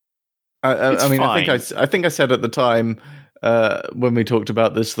I mean, fine. I think I said at the time when we talked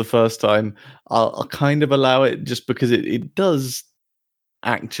about this the first time, I'll kind of allow it just because it does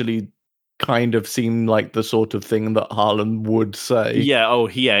actually kind of seem like the sort of thing that Harlan would say. Yeah,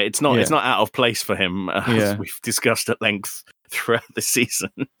 it's not out of place for him, as we've discussed at length throughout the season.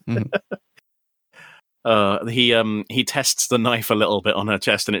 He tests the knife a little bit on her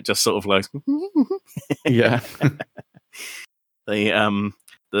chest, and it just sort of like Yeah.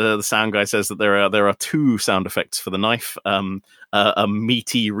 The sound guy says that there are two sound effects for the knife: a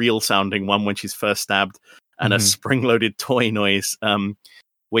meaty, real-sounding one when she's first stabbed, and a spring-loaded toy noise,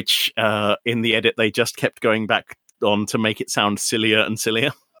 which in the edit they just kept going back on to make it sound sillier and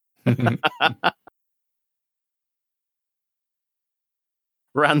sillier.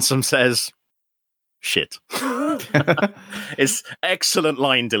 Ransom says, "Shit." It's excellent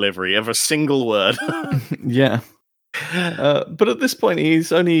line delivery of a single word. Yeah. But at this point, the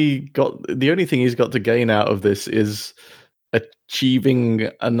only thing he's got to gain out of this is achieving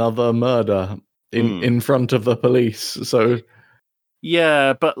another murder in front of the police. So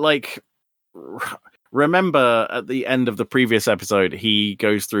yeah, but like, remember at the end of the previous episode, he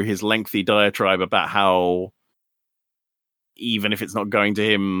goes through his lengthy diatribe about how even if it's not going to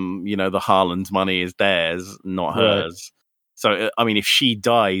him, the Harlan's money is theirs, not hers. Right. So, I mean, if she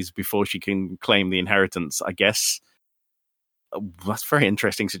dies before she can claim the inheritance, I guess that's a very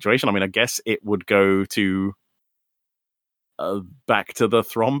interesting situation. I mean, I guess it would go to back to the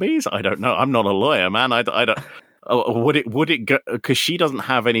Thrombies. I don't know. I'm not a lawyer, man. I don't. Would it go? Because she doesn't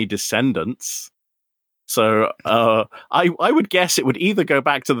have any descendants. So I would guess it would either go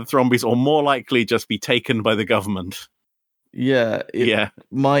back to the Thrombies or more likely just be taken by the government. Yeah, it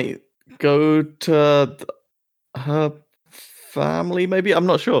might go to her family, maybe. I'm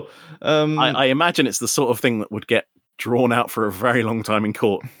not sure. I imagine it's the sort of thing that would get drawn out for a very long time in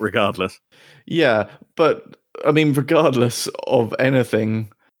court, regardless. Yeah, but I mean, regardless of anything,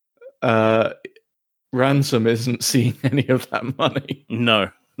 Ransom isn't seeing any of that money. No,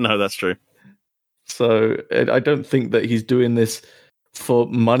 that's true. So I don't think that he's doing this for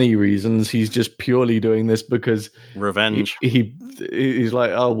money reasons. He's just purely doing this because revenge. He's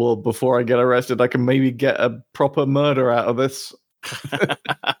like, oh well, before I get arrested, I can maybe get a proper murder out of this.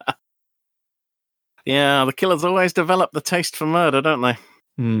 Yeah, the killers always develop the taste for murder, don't they?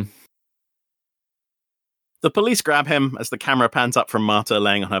 The police grab him as the camera pans up from Marta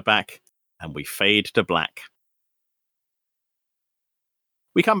laying on her back, and we fade to black.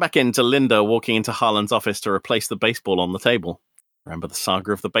 We come back into Linda walking into Harlan's office to replace the baseball on the table. Remember the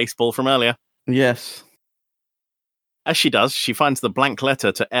saga of the baseball from earlier? Yes. As she does, she finds the blank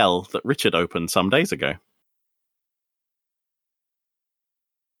letter to Elle that Richard opened some days ago.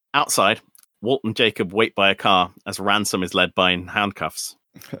 Outside, Walt and Jacob wait by a car as Ransom is led by in handcuffs.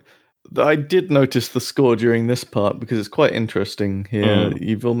 I did notice the score during this part because it's quite interesting here.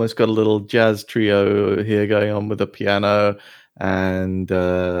 You've almost got a little jazz trio here going on with a piano and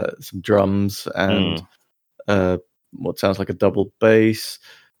some drums and what sounds like a double bass.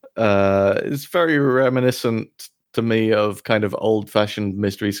 It's very reminiscent to me of kind of old-fashioned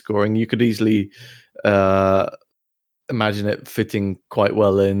mystery scoring. You could easily imagine it fitting quite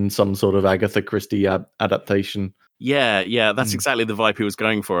well in some sort of Agatha Christie adaptation. Yeah, that's exactly the vibe he was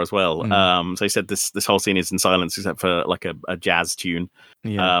going for as well. So he said this whole scene is in silence except for like a jazz tune.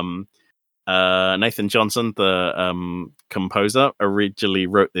 Yeah. Nathan Johnson, the composer, originally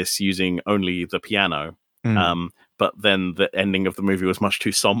wrote this using only the piano. But then the ending of the movie was much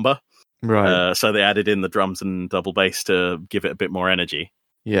too somber. Right. So they added in the drums and double bass to give it a bit more energy.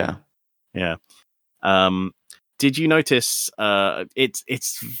 Yeah. Did you notice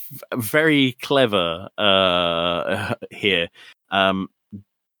it's very clever here.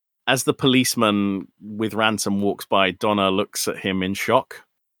 As the policeman with Ransom walks by, Donna looks at him in shock.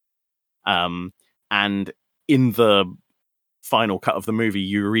 And in the final cut of the movie,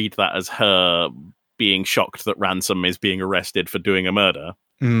 you read that as her being shocked that Ransom is being arrested for doing a murder.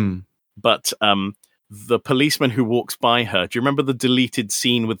 But the policeman who walks by her, do you remember the deleted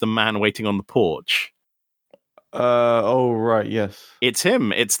scene with the man waiting on the porch? Oh right, yes. It's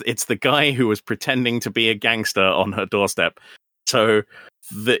him. It's the guy who was pretending to be a gangster on her doorstep. So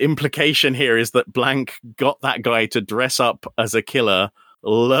the implication here is that Blank got that guy to dress up as a killer,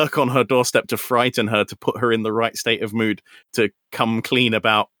 lurk on her doorstep to frighten her, to put her in the right state of mood to come clean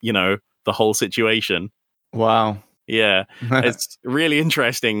about, the whole situation. Wow. Yeah, it's really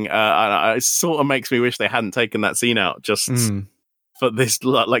interesting. It sort of makes me wish they hadn't taken that scene out just for this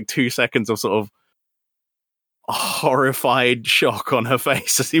like 2 seconds of sort of horrified shock on her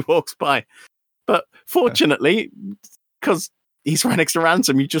face as he walks by. But fortunately, because he's right next to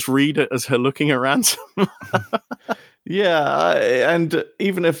Ransom, you just read it as her looking at Ransom. Yeah, and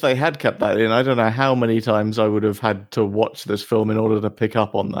even if they had kept that in, I don't know how many times I would have had to watch this film in order to pick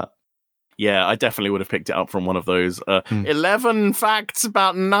up on that. Yeah, I definitely would have picked it up from one of those 11 facts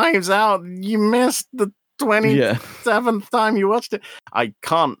about Knives Out you missed the 27th time you watched it. I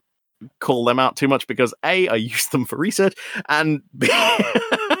can't call them out too much because A, I use them for research, and B,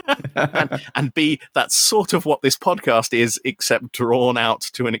 and B, that's sort of what this podcast is, except drawn out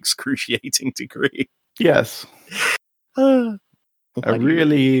to an excruciating degree. Yes. What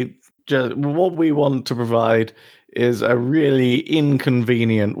we want to provide is a really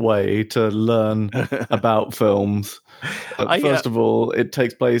inconvenient way to learn about films. First of all, it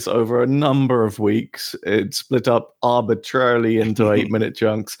takes place over a number of weeks. It's split up arbitrarily into 8-minute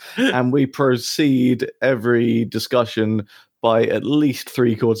chunks, and we proceed every discussion by at least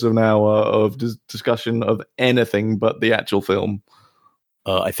 3/4 of an hour of discussion of anything but the actual film.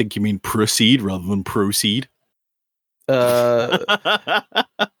 I think you mean proceed rather than proceed.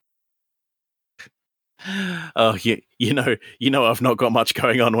 Oh, you know, I've not got much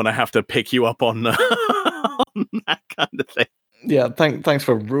going on when I have to pick you up on, on that kind of thing. Yeah, thanks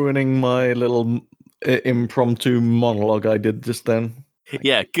for ruining my little impromptu monologue I did just then.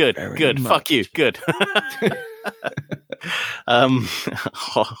 Yeah, good. Fuck you, good.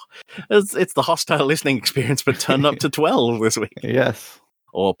 It's the hostile listening experience, but turned up to 12 this week. Yes.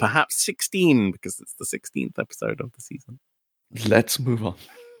 Or perhaps 16, because it's the 16th episode of the season. Let's move on.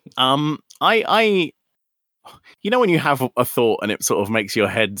 You know when you have a thought and it sort of makes your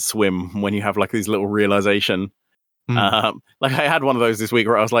head swim when you have like these little realization? Like I had one of those this week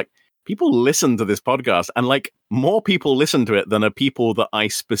where I was like, people listen to this podcast, and like more people listen to it than are people that I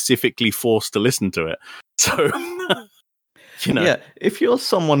specifically forced to listen to it. So, you know. Yeah, if you're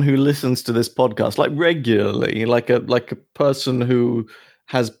someone who listens to this podcast like regularly, like a person who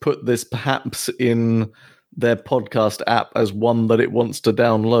has put this perhaps in their podcast app as one that it wants to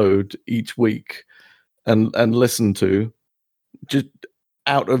download each week and listen to, just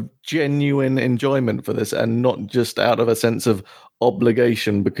out of genuine enjoyment for this and not just out of a sense of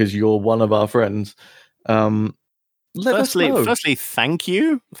obligation because you're one of our friends. Firstly, thank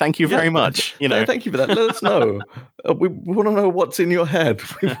you very much. You know, thank you for that. Let us know. We want to know what's in your head.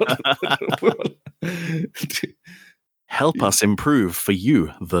 Help us improve for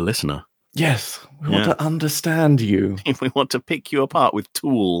you, the listener. Yes, we want to understand you. We want to pick you apart with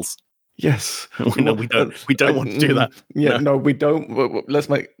tools. Yes, we don't want to do that. Yeah, no, we don't.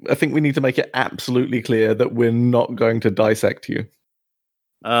 I think we need to make it absolutely clear that we're not going to dissect you,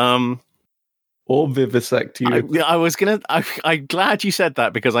 or vivisect you. I'm glad you said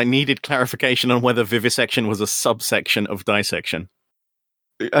that because I needed clarification on whether vivisection was a subsection of dissection.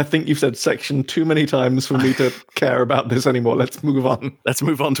 I think you've said section too many times for me to care about this anymore. Let's move on. Let's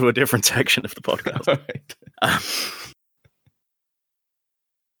move on to a different section of the podcast. All right.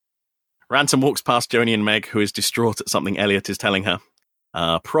 Ransom walks past Joni and Meg, who is distraught at something Elliot is telling her.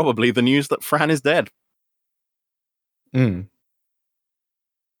 Probably the news that Fran is dead.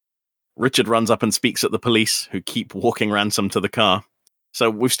 Richard runs up and speaks at the police, who keep walking Ransom to the car. So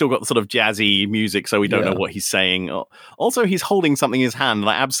we've still got the sort of jazzy music, so we don't know what he's saying. Also, he's holding something in his hand, and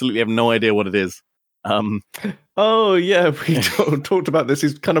I absolutely have no idea what it is. Oh, yeah, we talked about this.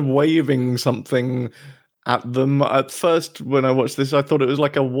 He's kind of waving something at them. At first, when I watched this, I thought it was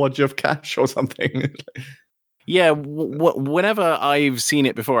like a wad of cash or something. Yeah, whenever I've seen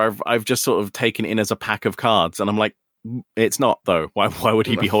it before, I've just sort of taken it in as a pack of cards, and I'm like, it's not, though. Why would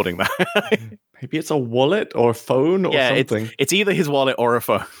he be holding that? Maybe it's a wallet or a phone or something. It's either his wallet or a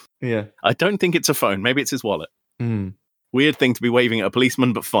phone. Yeah. I don't think it's a phone. Maybe it's his wallet. Weird thing to be waving at a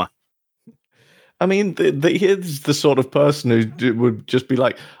policeman, but fine. I mean, he's the sort of person who would just be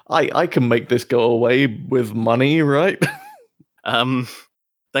like, I can make this go away with money, right?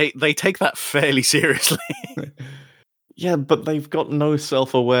 They take that fairly seriously. Yeah, but they've got no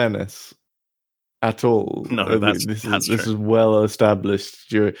self-awareness at all. No, this is well established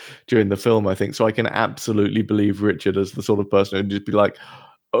during the film, I think. So I can absolutely believe Richard as the sort of person who'd just be like,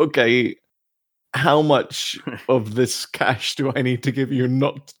 okay, how much of this cash do I need to give you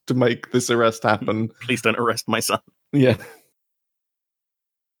not to make this arrest happen? Please don't arrest my son. Yeah.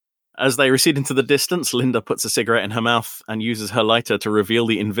 As they recede into the distance, Linda puts a cigarette in her mouth and uses her lighter to reveal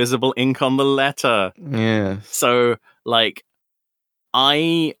the invisible ink on the letter. Yeah. So, like,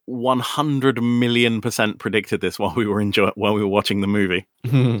 I 100 million% predicted this while we were watching the movie.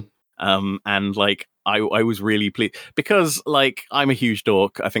 And like, I was really pleased because, like, I'm a huge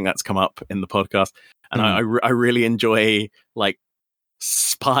dork. I think that's come up in the podcast, and I really enjoy like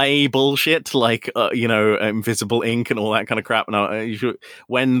spy bullshit, like invisible ink and all that kind of crap. And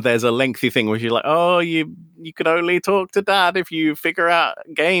when there's a lengthy thing where you're like, oh, you could only talk to Dad if you figure out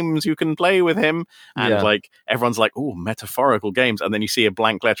games you can play with him, and like everyone's like, oh, metaphorical games, and then you see a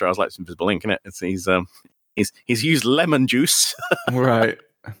blank letter. I was like, it's invisible ink, isn't it? He's used lemon juice, right?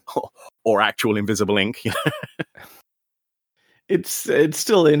 Or actual invisible ink. It's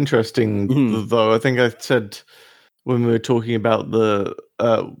still interesting, though. I think I said when we were talking about the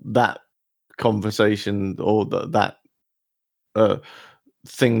that conversation or that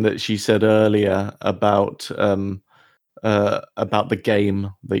thing that she said earlier about the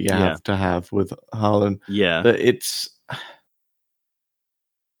game that you have to have with Harlan. Yeah, that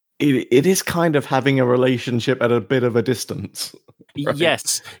it is kind of having a relationship at a bit of a distance. Right?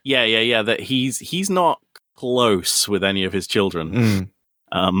 Yes, yeah. That he's not close with any of his children.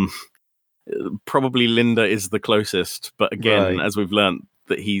 Probably Linda is the closest, but again, as we've learned,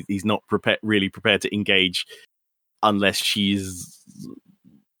 that he's not really prepared to engage unless she's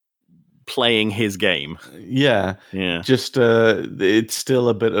playing his game. Yeah. Just it's still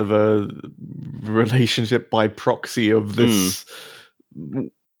a bit of a relationship by proxy of this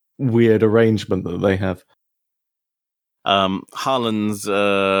weird arrangement that they have. Harlan's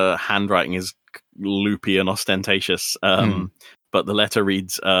handwriting is loopy and ostentatious, but the letter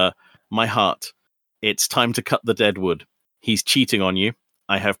reads, "My heart, it's time to cut the dead wood. He's cheating on you.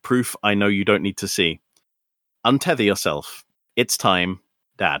 I have proof I know you don't need to see. Untether yourself. It's time,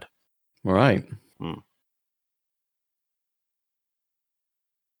 Dad." Right.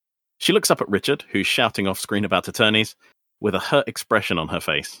 She looks up at Richard, who's shouting off screen about attorneys, with a hurt expression on her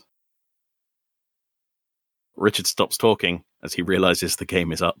face. Richard stops talking as he realizes the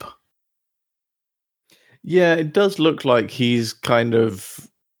game is up. Yeah, it does look like he's kind of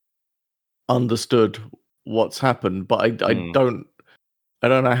understood what's happened, but I don't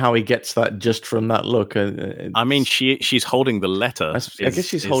know how he gets that just from that look. I mean, she's holding the letter. I guess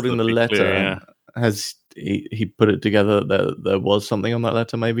she's holding the letter. Clear, yeah. Has he put it together that there was something on that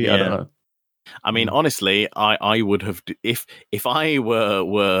letter? Maybe I don't know. I mean, honestly, I would have if I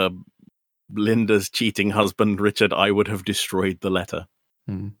were Linda's cheating husband, Richard, I would have destroyed the letter.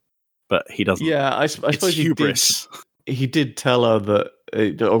 But he doesn't. Yeah, I suppose hubris. He did tell her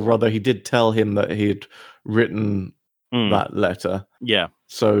that, or rather, he did tell him that he had written that letter. Yeah.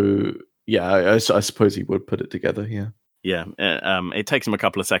 So, yeah, I suppose he would put it together. Yeah. Yeah. It takes him a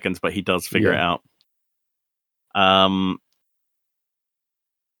couple of seconds, but he does figure it out.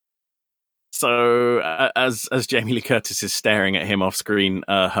 So as Jamie Lee Curtis is staring at him off screen,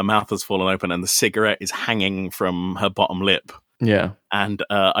 her mouth has fallen open and the cigarette is hanging from her bottom lip. Yeah. And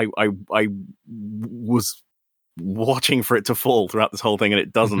I was watching for it to fall throughout this whole thing, and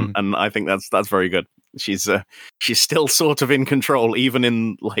it doesn't. And I think that's very good. She's still sort of in control, even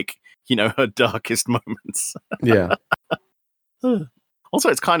in her darkest moments. Yeah. Also,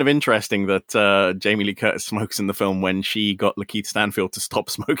 it's kind of interesting that Jamie Lee Curtis smokes in the film when she got Lakeith Stanfield to stop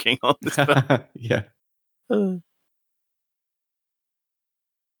smoking on this film. Yeah.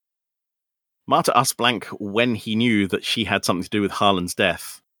 Marta asks Blank when he knew that she had something to do with Harlan's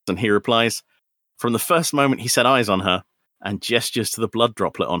death, and he replies, "From the first moment he set eyes on her," and gestures to the blood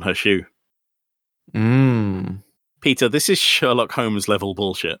droplet on her shoe. Peter, this is Sherlock Holmes level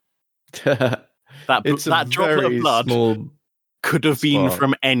bullshit. That droplet of blood could have been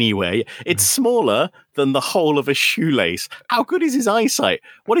from anywhere. It's smaller than the whole of a shoelace. How good is his eyesight?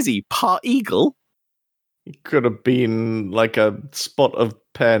 What is he, part eagle? It could have been like a spot of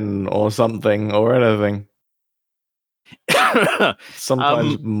pen or something or anything.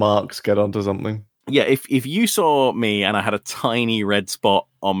 Sometimes marks get onto something. Yeah, if you saw me and I had a tiny red spot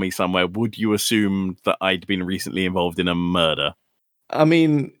on me somewhere, would you assume that I'd been recently involved in a murder? I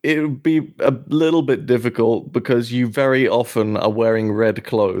mean, it would be a little bit difficult because you very often are wearing red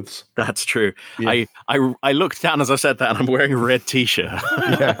clothes. That's true. Yeah. I looked down as I said that and I'm wearing a red t-shirt.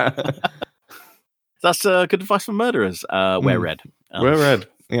 Yeah. That's good advice for murderers. Wear red. Wear red,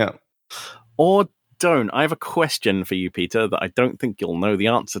 yeah. Or don't. I have a question for you, Peter, that I don't think you'll know the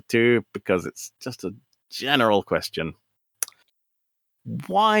answer to because it's just a general question.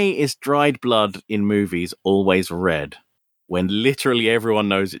 Why is dried blood in movies always red when literally everyone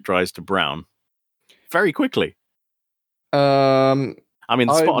knows it dries to brown very quickly? I mean,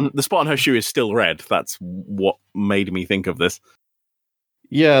 the spot on her shoe is still red. That's what made me think of this.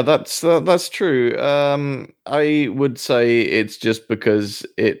 Yeah, that's true. I would say it's just because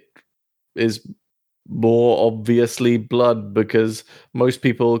it is more obviously blood, because most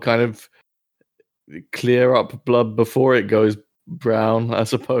people kind of clear up blood before it goes brown, I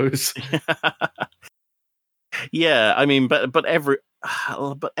suppose. Yeah, I mean, but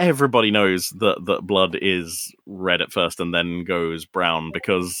everybody knows that blood is red at first and then goes brown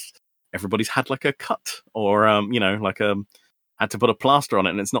because everybody's had like a cut or had to put a plaster on it,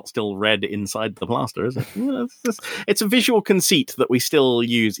 and it's not still red inside the plaster, is it? It's a visual conceit that we still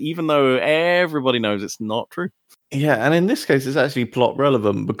use, even though everybody knows it's not true. Yeah, and in this case, it's actually plot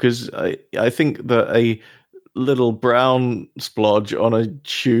relevant because I think that a little brown splodge on a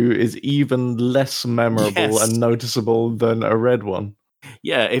shoe is even less memorable Yes. and noticeable than a red one.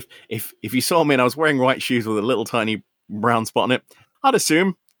 Yeah, if you saw me and I was wearing white shoes with a little tiny brown spot on it, I'd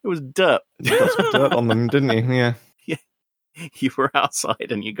assume it was dirt. You got some dirt on them, didn't you? Yeah. You were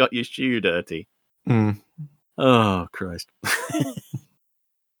outside and you got your shoe dirty. Mm. Oh, Christ.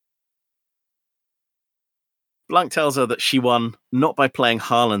 Blanc tells her that she won not by playing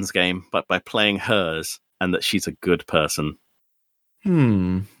Harlan's game, but by playing hers, and that she's a good person.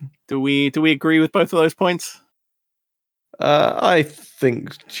 Do we agree with both of those points? I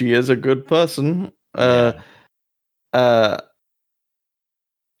think she is a good person. Yeah. The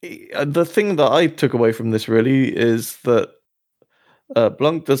thing that I took away from this really is that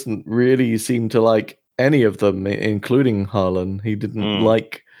Blanc doesn't really seem to like any of them, including Harlan. He didn't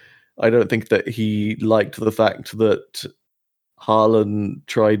like. I don't think that he liked the fact that Harlan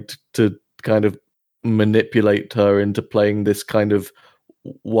tried to kind of manipulate her into playing this kind of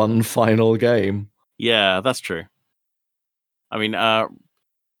one final game. Yeah, that's true. I mean, I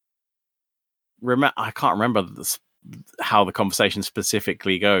can't remember how the conversation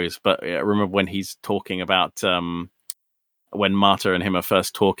specifically goes, but I remember when he's talking about when Marta and him are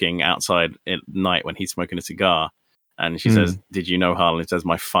first talking outside at night when he's smoking a cigar, and she says, "Did you know Harlan?" He says,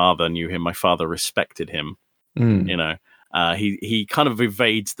 "My father knew him. My father respected him." You know, he kind of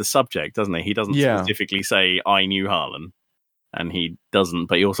evades the subject, doesn't he? He doesn't specifically say, "I knew Harlan," and he doesn't,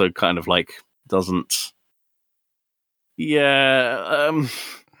 but he also kind of like doesn't. Yeah,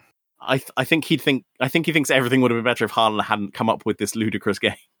 I think he thinks everything would have been better if Harlan hadn't come up with this ludicrous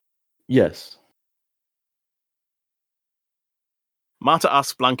game. Yes. Marta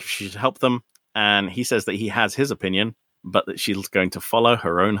asks Blanc if she should help them, and he says that he has his opinion, but that she's going to follow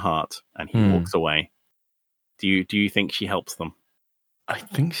her own heart, and he walks away. Do you think she helps them? I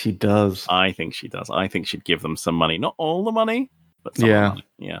think she does. I think she does. I think she'd give them some money. Not all the money, but some of the money.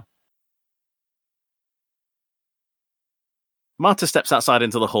 Yeah. Marta steps outside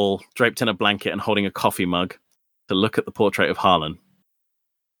into the hall, draped in a blanket and holding a coffee mug, to look at the portrait of Harlan.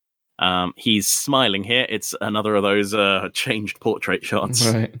 He's smiling here. It's another of those changed portrait shots.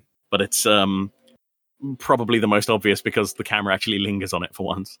 Right. But it's probably the most obvious because the camera actually lingers on it for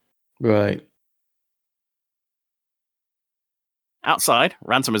once. Right. Outside,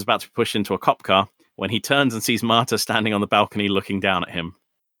 Ransom is about to be pushed into a cop car when he turns and sees Marta standing on the balcony looking down at him.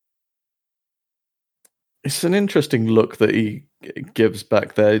 It's an interesting look that he gives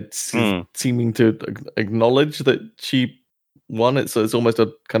back there. It's seeming to acknowledge that she won. It's almost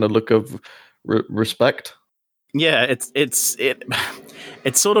a kind of look of respect. Yeah, it's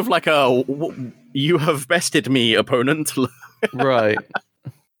sort of like a "you have bested me, opponent." Right.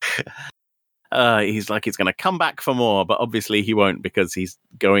 He's like he's going to come back for more, but obviously he won't because he's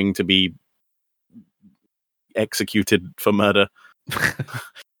going to be executed for murder.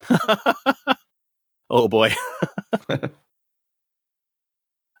 Oh boy.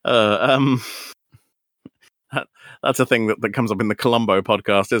 That's a thing that comes up in the Columbo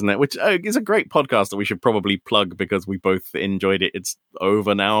podcast, isn't it? Which is a great podcast that we should probably plug because we both enjoyed it. It's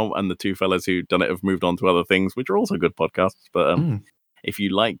over now, and the two fellas who done it have moved on to other things, which are also good podcasts. But if you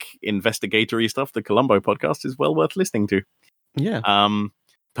like investigatory stuff, the Columbo podcast is well worth listening to. Yeah.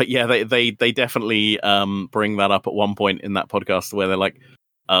 But yeah, they definitely bring that up at one point in that podcast where they're like,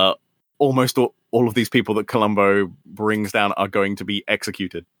 almost all of these people that Columbo brings down are going to be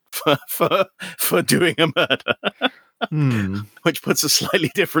executed for doing a murder, which puts a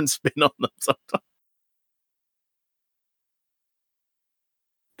slightly different spin on them sometimes.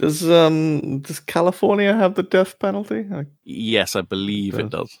 Does California have the death penalty? Yes, I believe it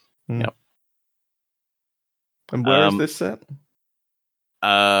does. Yep. And where is this set?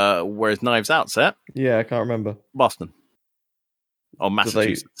 Where's Knives Out set? Yeah, I can't remember. Boston. Or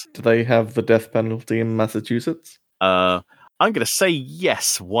Massachusetts. Do they have the death penalty in Massachusetts? I'm going to say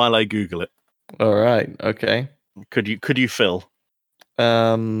yes while I Google it. All right. Okay. Could you Phil?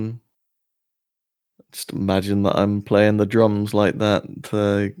 Just imagine that I'm playing the drums like that.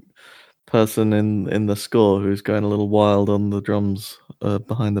 The person in the score who's going a little wild on the drums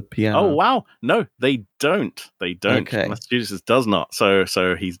behind the piano. Oh wow! No, they don't. They don't. Okay. Massachusetts does not. So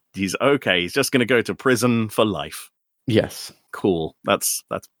he's okay. He's just going to go to prison for life. Yes. Cool. That's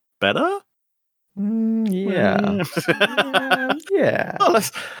better. Yeah. Yeah. Well,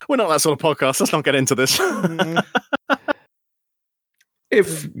 we're not that sort of podcast. Let's not get into this.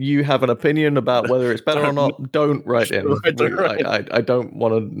 If you have an opinion about whether it's better or not, don't write in. I don't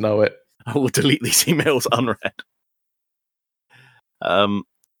want to know it. I will delete these emails unread.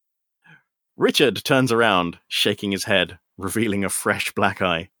 Richard turns around, shaking his head, revealing a fresh black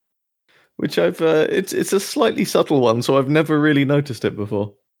eye. which I've it's a slightly subtle one, so I've never really noticed it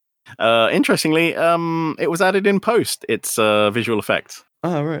before. Interestingly, it was added in post. It's visual effects.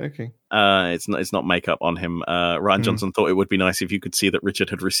 Oh, right, okay. It's not makeup on him. Rian Johnson thought it would be nice if you could see that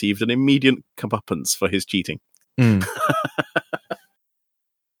Richard had received an immediate comeuppance for his cheating.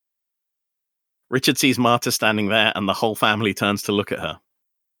 Richard sees Marta standing there, and the whole family turns to look at her.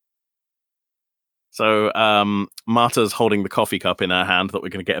 So Marta's holding the coffee cup in her hand that we're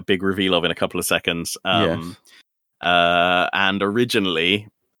going to get a big reveal of in a couple of seconds. Yes. And originally,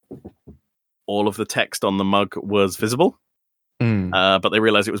 all of the text on the mug was visible. But they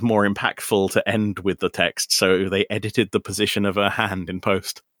realized it was more impactful to end with the text, so they edited the position of her hand in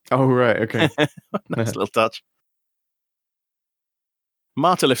post. Oh, right, okay. Nice little touch.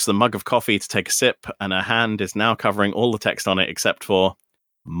 Marta lifts the mug of coffee to take a sip, and her hand is now covering all the text on it except for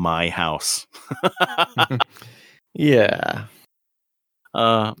 "My house." Yeah.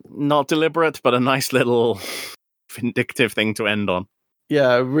 Not deliberate, but a nice little vindictive thing to end on.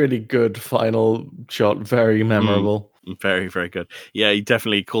 Yeah, really good final shot. Very memorable. Very, very good. Yeah, you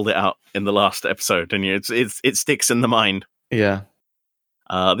definitely called it out in the last episode, and it sticks in the mind. Yeah.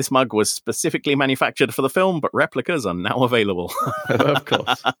 This mug was specifically manufactured for the film, but replicas are now available. Of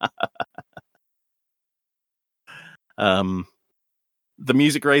course. The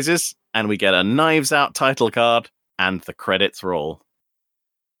music raises, and we get a Knives Out title card, and the credits roll.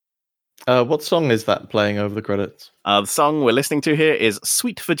 What song is that playing over the credits? The song we're listening to here is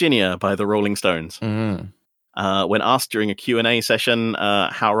Sweet Virginia by the Rolling Stones. When asked during a Q&A session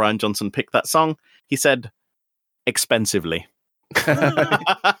how Rian Johnson picked that song, he said, expensively.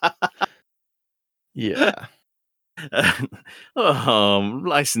 Yeah.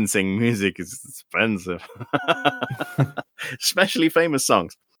 Licensing music is expensive. Especially famous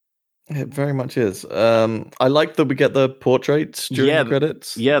songs. It very much is. I like that we get the portraits during the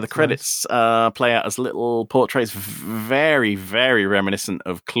credits. Yeah, the credits play out as little portraits, very, very reminiscent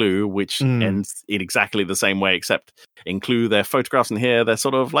of Clue, which ends in exactly the same way, except in Clue, they're photographs, and here they're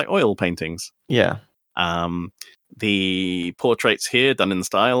sort of like oil paintings. Yeah. The portraits here, done in the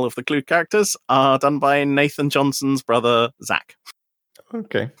style of the Clue characters, are done by Nathan Johnson's brother, Zach.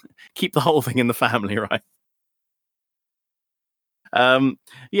 Okay. Keep the whole thing in the family, right?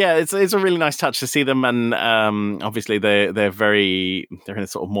 Yeah, it's a really nice touch to see them, and obviously they're in a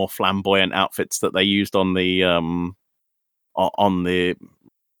sort of more flamboyant outfits that they used on the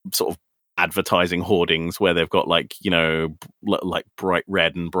sort of advertising hoardings, where they've got like like bright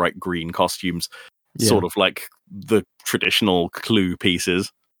red and bright green costumes, sort of like the traditional Clue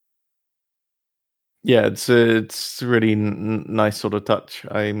pieces. Yeah, it's really nice sort of touch.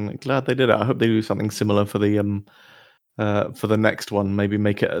 I'm glad they did it. I hope they do something similar for the next one. Maybe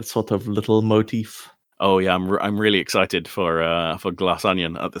make it a sort of little motif. Oh yeah, I'm really excited for Glass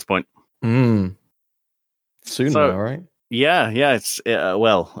Onion at this point. Soon now, right? Yeah, it's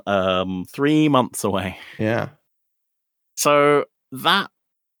 3 months away. Yeah. So that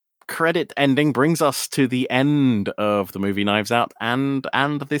credit ending brings us to the end of the movie Knives Out and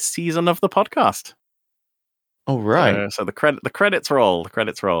this season of the podcast. Oh right. So the credits roll,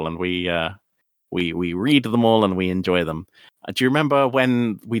 and we read them all and we enjoy them. Do you remember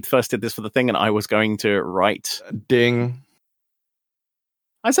when we first did this for the thing and I was going to write ding?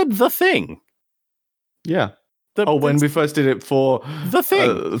 I said the thing. Yeah. When we first did it for the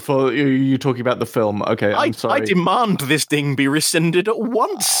thing, for you talking about the film. Okay, I'm sorry. I demand this ding be rescinded at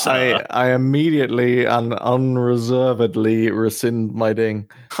once, sir. I immediately and unreservedly rescind my ding.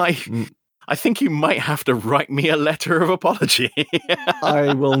 I think you might have to write me a letter of apology.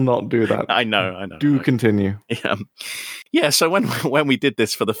 I will not do that. I know. Do continue. Yeah. So when we did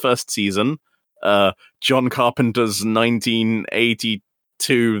this for the first season, John Carpenter's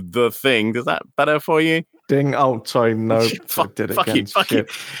 1982 The Thing, is that better for you? Ding! Oh, sorry, no. Fuck you.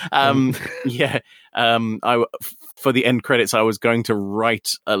 Yeah. For the end credits, I was going to write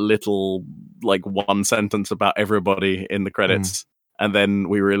a little, like, one sentence about everybody in the credits. And then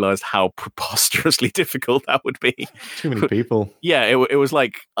we realized how preposterously difficult that would be. Too many people. Yeah, it was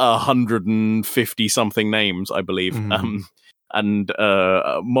like 150 something names, I believe. And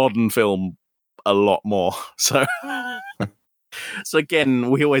modern film, a lot more. So again,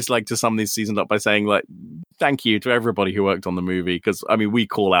 we always like to sum these seasons up by saying, like, thank you to everybody who worked on the movie. Because, I mean, we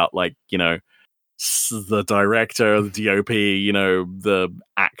call out, like, the director, the DOP, the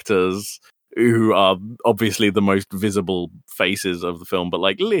actors, who are obviously the most visible faces of the film, but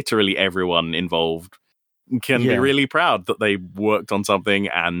like literally everyone involved can be really proud that they worked on something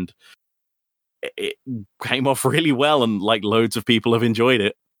and it came off really well, and like loads of people have enjoyed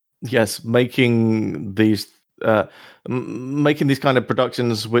it. Yes, making these making these kind of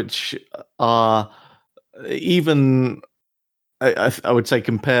productions, which are even, I would say,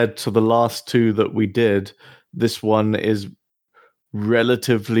 compared to the last two that we did, this one is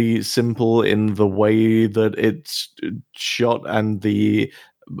relatively simple in the way that it's shot and the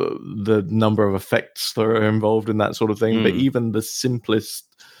number of effects that are involved in that sort of thing. But even the simplest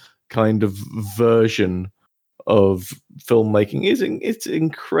kind of version of filmmaking it's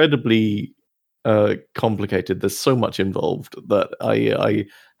incredibly complicated. There's so much involved that I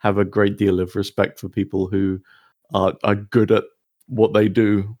have a great deal of respect for people who are good at what they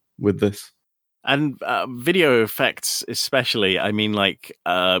do with this. And video effects, especially. I mean, like,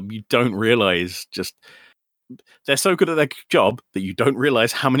 you don't realize just they're so good at their job that you don't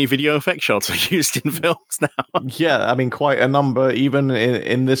realize how many video effect shots are used in films now. Yeah, I mean, quite a number, even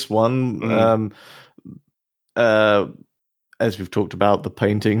in this one. As we've talked about, the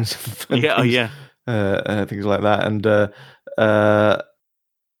paintings, and things like that, and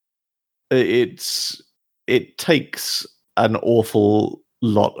it takes an awful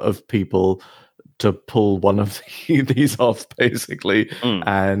lot of people to pull one of these off, basically.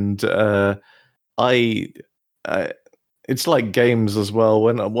 And it's like games as well.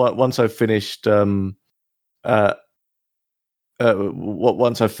 Once I've finished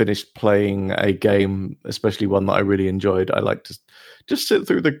once I've finished playing a game, especially one that I really enjoyed, I like to just sit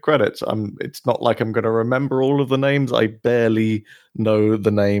through the credits. It's not like I'm going to remember all of the names. I barely know the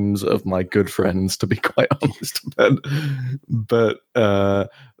names of my good friends, to be quite honest. But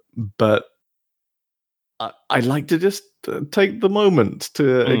I like to just take the moment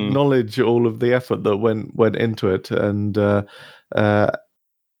to acknowledge all of the effort that went into it, and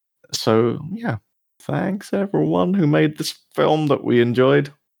so yeah. Thanks, everyone who made this film that we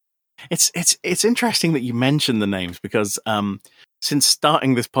enjoyed. It's interesting that you mention the names, because since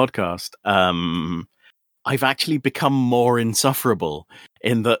starting this podcast, I've actually become more insufferable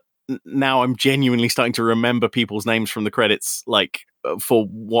in that now I'm genuinely starting to remember people's names from the credits, like for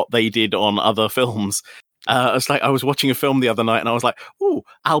what they did on other films. It's like I was watching a film the other night and I was like, "Ooh,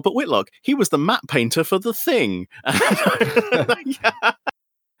 Albert Whitlock. He was the matte painter for The Thing." Yeah.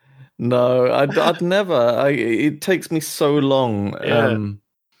 No, I'd never. It takes me so long,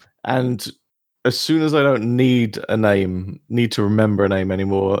 and as soon as I don't need to remember a name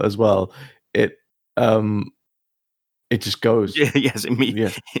anymore as well, it just goes. Yes,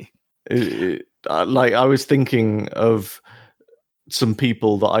 immediately. Like I was thinking of some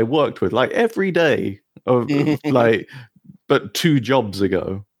people that I worked with, like every day, like, but 2 jobs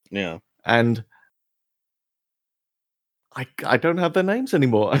ago. Yeah, and I don't have their names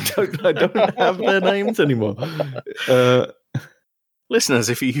anymore. I don't have their names anymore. Listeners,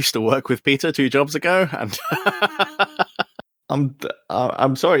 if you used to work with Peter 2 jobs ago, and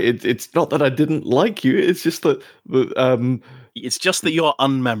I'm sorry. It's not that I didn't like you. It's just that you're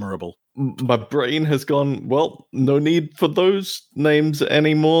unmemorable. My brain has gone, well, no need for those names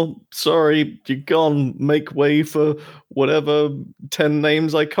anymore. Sorry, you're gone. Make way for whatever 10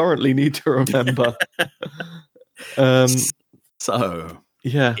 names I currently need to remember. So,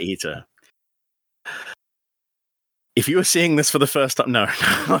 yeah, Peter, if you were seeing this for the first time, no,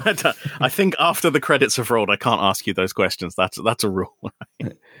 I think after the credits have rolled, I can't ask you those questions. That's a rule.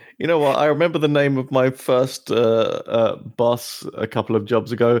 Right? You know what? I remember the name of my first boss a couple of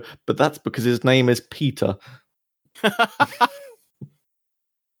jobs ago, but that's because his name is Peter.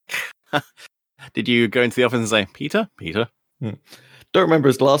 Did you go into the office and say, Peter? Don't remember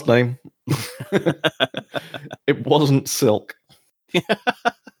his last name. It wasn't Silk.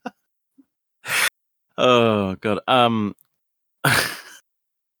 Oh God.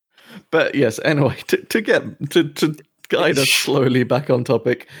 But yes. Anyway, to guide us slowly back on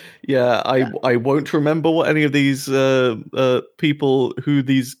topic. Yeah, I won't remember what any of these people, who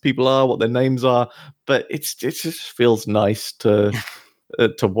these people are, what their names are. But it just feels nice to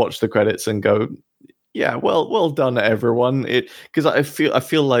watch the credits and go, yeah, well done, everyone. Because I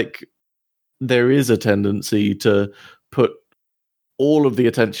feel like there is a tendency to put all of the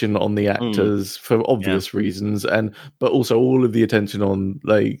attention on the actors for obvious reasons, but also all of the attention on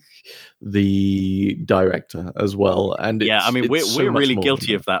like the director as well. And I mean, we're really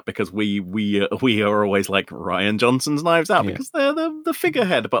guilty of that, because we are always like Rian Johnson's Knives Out, because they're the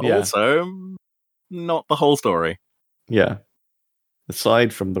figurehead, but also not the whole story. Yeah.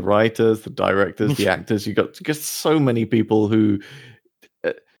 Aside from the writers, the directors, the actors, you got just so many people who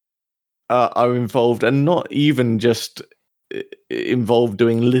are involved, and not even just involved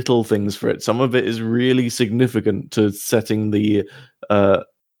doing little things for it. Some of it is really significant to setting the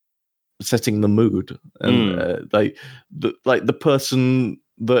mood, and like the person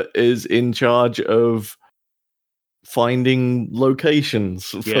that is in charge of finding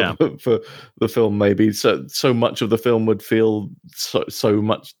locations Yeah. for the film. Maybe so much of the film would feel so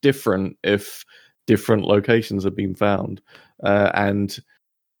much different if different locations had been found. And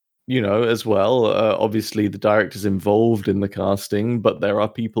as well, obviously the director's involved in the casting, but there are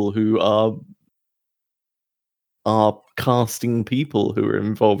people who are casting people who are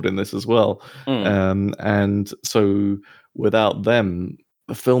involved in this as well. And so without them,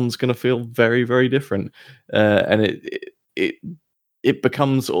 the film's going to feel very, very different. And it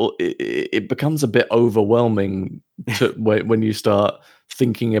becomes a bit overwhelming when you start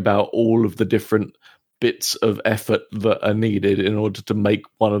thinking about all of the different bits of effort that are needed in order to make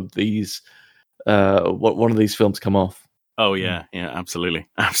one of these films come off. Oh yeah, absolutely.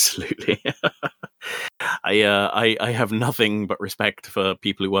 I have nothing but respect for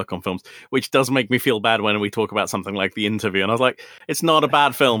people who work on films, which does make me feel bad when we talk about something like The Interview. And I was like, it's not a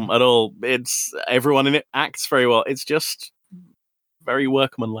bad film at all. It's everyone in it acts very well. It's just very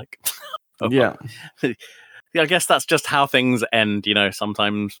workmanlike. Yeah. I guess that's just how things end.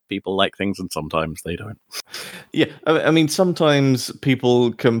 Sometimes people like things and sometimes they don't. Yeah, I mean, sometimes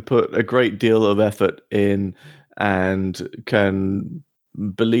people can put a great deal of effort in and can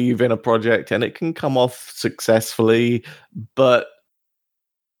believe in a project and it can come off successfully, but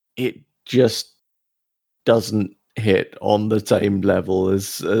it just doesn't hit on the same level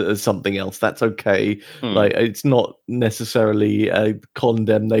as something else. That's okay. Like, it's not necessarily a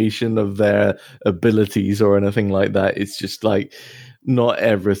condemnation of their abilities or anything like that. It's just like not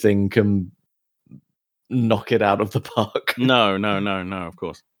everything can knock it out of the park. No, of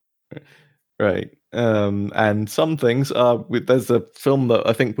course. Right. And some things are. There's a film that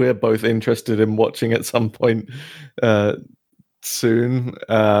I think we're both interested in watching at some point soon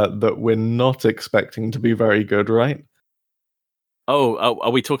that we're not expecting to be very good, right? Oh,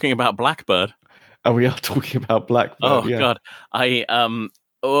 are we talking about Blackbird? And we are talking about Blackbird. Oh yeah. God, I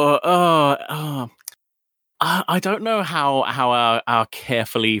don't know how our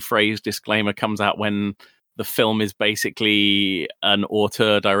carefully phrased disclaimer comes out when the film is basically an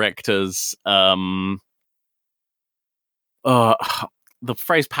auteur-director's the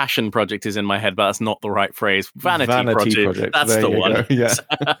phrase passion project is in my head, but that's not the right phrase. Vanity project. That's the one. Yeah.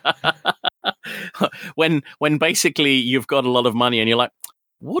 when basically you've got a lot of money and you're like,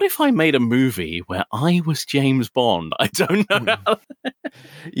 what if I made a movie where I was James Bond? I don't know.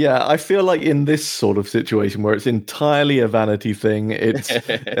 Yeah, I feel like in this sort of situation where it's entirely a vanity thing, it's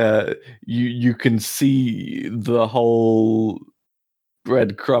you can see the whole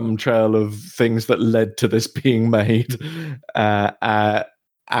breadcrumb trail of things that led to this being made,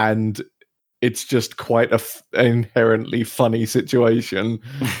 and it's just quite an inherently funny situation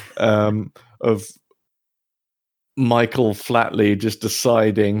of Michael Flatley just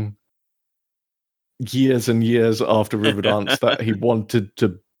deciding years and years after Riverdance that he wanted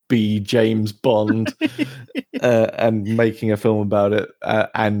to be James Bond and making a film about it,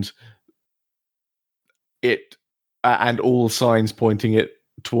 and all signs pointing it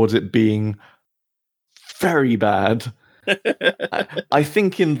towards it being very bad. I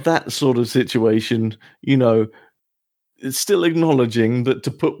think in that sort of situation, it's still acknowledging that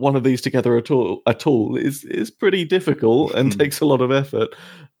to put one of these together at all is pretty difficult and takes a lot of effort.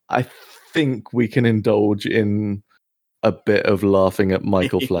 I think we can indulge in a bit of laughing at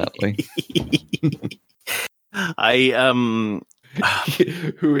Michael Flatley.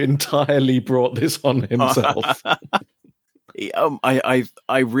 Who entirely brought this on himself.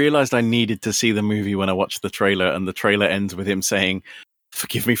 I realized I needed to see the movie when I watched the trailer, and the trailer ends with him saying,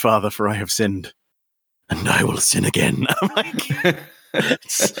 "Forgive me, Father, for I have sinned, and I will sin again." I'm like,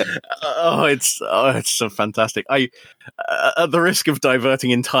 it's so fantastic. I, at the risk of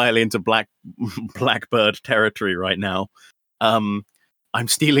diverting entirely into Blackbird territory right now, I'm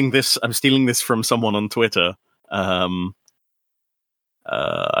stealing this from someone on Twitter.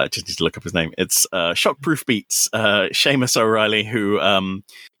 I just need to look up his name. It's Shockproof Beats, Seamus O'Reilly, who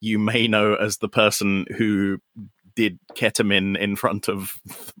you may know as the person who did ketamine in front of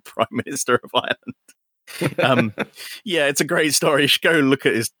the Prime Minister of Ireland. Yeah, it's a great story. Go and look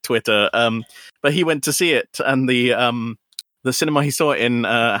at his Twitter. But he went to see it, and the cinema he saw it in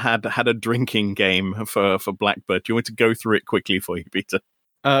had a drinking game for Blackbird. Do you want to go through it quickly for you, Peter?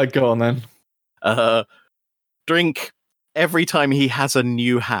 Go on then. Drink every time he has a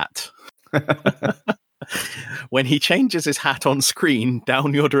new hat. When he changes his hat on screen,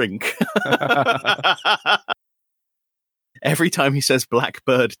 down your drink. Every time he says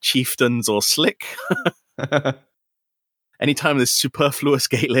Blackbird, chieftains, or slick. Anytime there's superfluous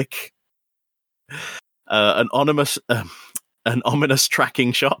Gaelic. An ominous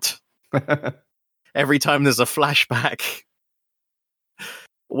tracking shot. every time there's a flashback,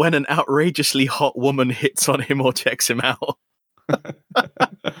 when an outrageously hot woman hits on him or checks him out.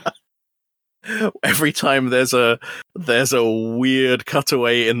 Every time there's a weird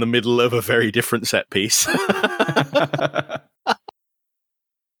cutaway in the middle of a very different set piece.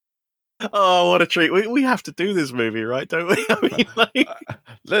 Oh, what a treat. We have to do this movie, right? Don't we?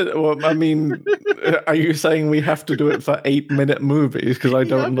 I mean, are you saying we have to do it for 8-minute movies? Because I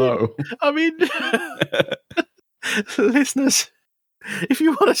don't know. I mean, listeners, if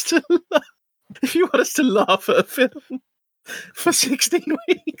you want us to laugh at a film for 16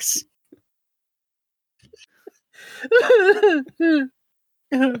 weeks.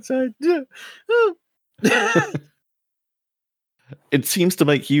 It seems to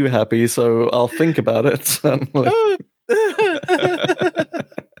make you happy, so I'll think about it.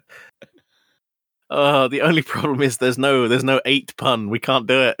 The only problem is there's no 8 pun. We can't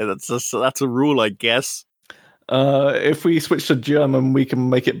do it. That's a rule, I guess. If we switch to German, we can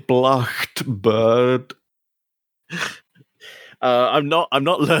make it Blachtbird. I'm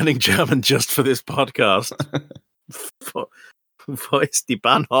not learning German just for this podcast. Wo ist die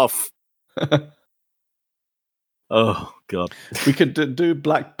Bahnhof? Oh God! We could do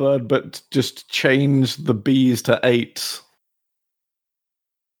Blackbird, but just change the B's to 8.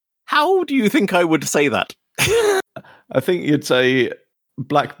 How do you think I would say that? I think you'd say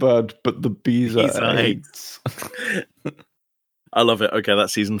Blackbird, but the B's are 8s. I love it. Okay,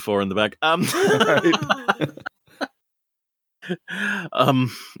 that's season 4 in the bag.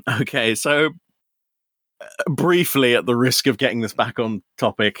 Okay, so briefly, at the risk of getting this back on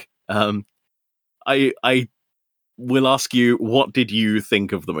topic, I will ask you, what did you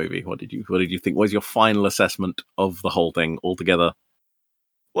think of the movie? What did you think? What was your final assessment of the whole thing altogether?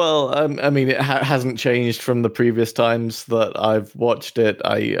 Well, I mean, it hasn't changed from the previous times that I've watched it.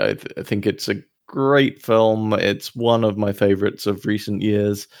 I think it's a great film. It's one of my favorites of recent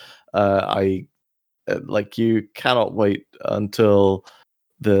years. I like you cannot wait until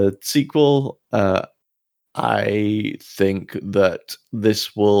the sequel. I think that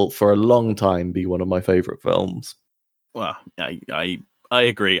this will, for a long time, be one of my favorite films. Well, I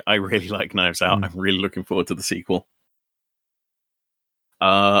agree. I really like Knives Out. I'm really looking forward to the sequel.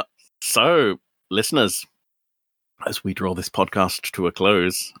 So, listeners, as we draw this podcast to a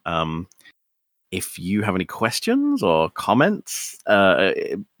close, if you have any questions or comments,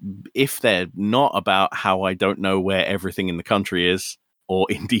 if they're not about how I don't know where everything in the country is, or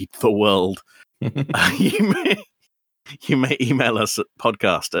indeed the world, you may email us at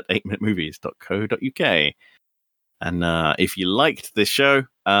podcast@8minutemovies.co.uk. And if you liked this show,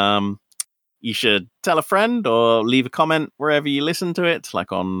 you should tell a friend or leave a comment wherever you listen to it,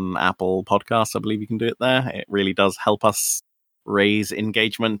 like on Apple Podcasts. I believe you can do it there. It really does help us raise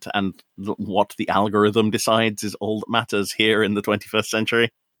engagement, and what the algorithm decides is all that matters here in the 21st century.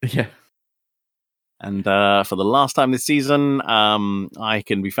 Yeah. And for the last time this season, I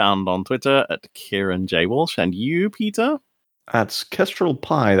can be found on Twitter at Kieran J. Walsh. And you, Peter? That's Kestrel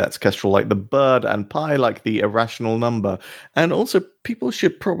Pie. That's Kestrel like the bird, and Pi like the irrational number. And also, people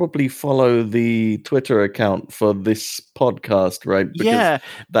should probably follow the Twitter account for this podcast, right? Because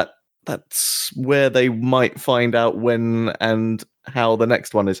that's where they might find out when and how the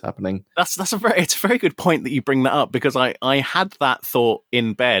next one is happening. It's a very good point that you bring that up, because I had that thought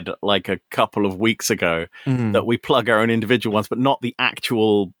in bed like a couple of weeks ago, that we plug our own individual ones, but not the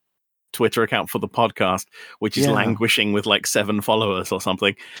actual Twitter account for the podcast, which is languishing with like 7 followers or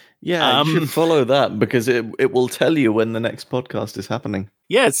something. Yeah, you should follow that, because it will tell you when the next podcast is happening.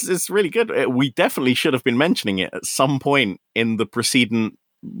 Yeah, it's really good. We definitely should have been mentioning it at some point in the preceding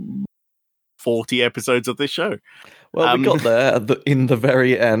 40 episodes of this show. Well, we got there in the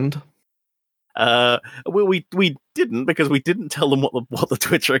very end. We didn't, because we didn't tell them what the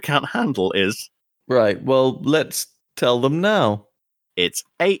Twitter account handle is. Right. Well, let's tell them now. It's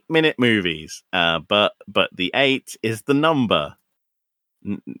 8 Minute Movies, but the 8 is the number.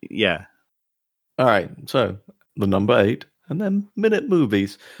 Yeah. All right. So the number 8, and then Minute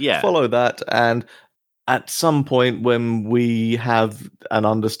Movies. Yeah. Follow that, and at some point when we have an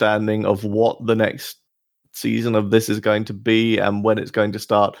understanding of what the next season of this is going to be and when it's going to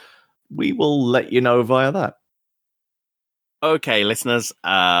start, we will let you know via that. Okay, listeners.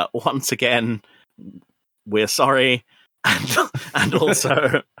 Once again, we're sorry. And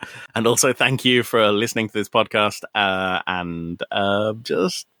also thank you for listening to this podcast, and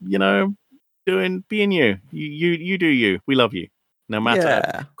just being you do you. We love you, no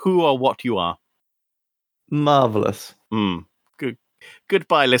matter who or what you are. Marvelous.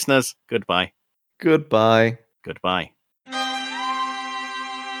 Goodbye, listeners. Goodbye.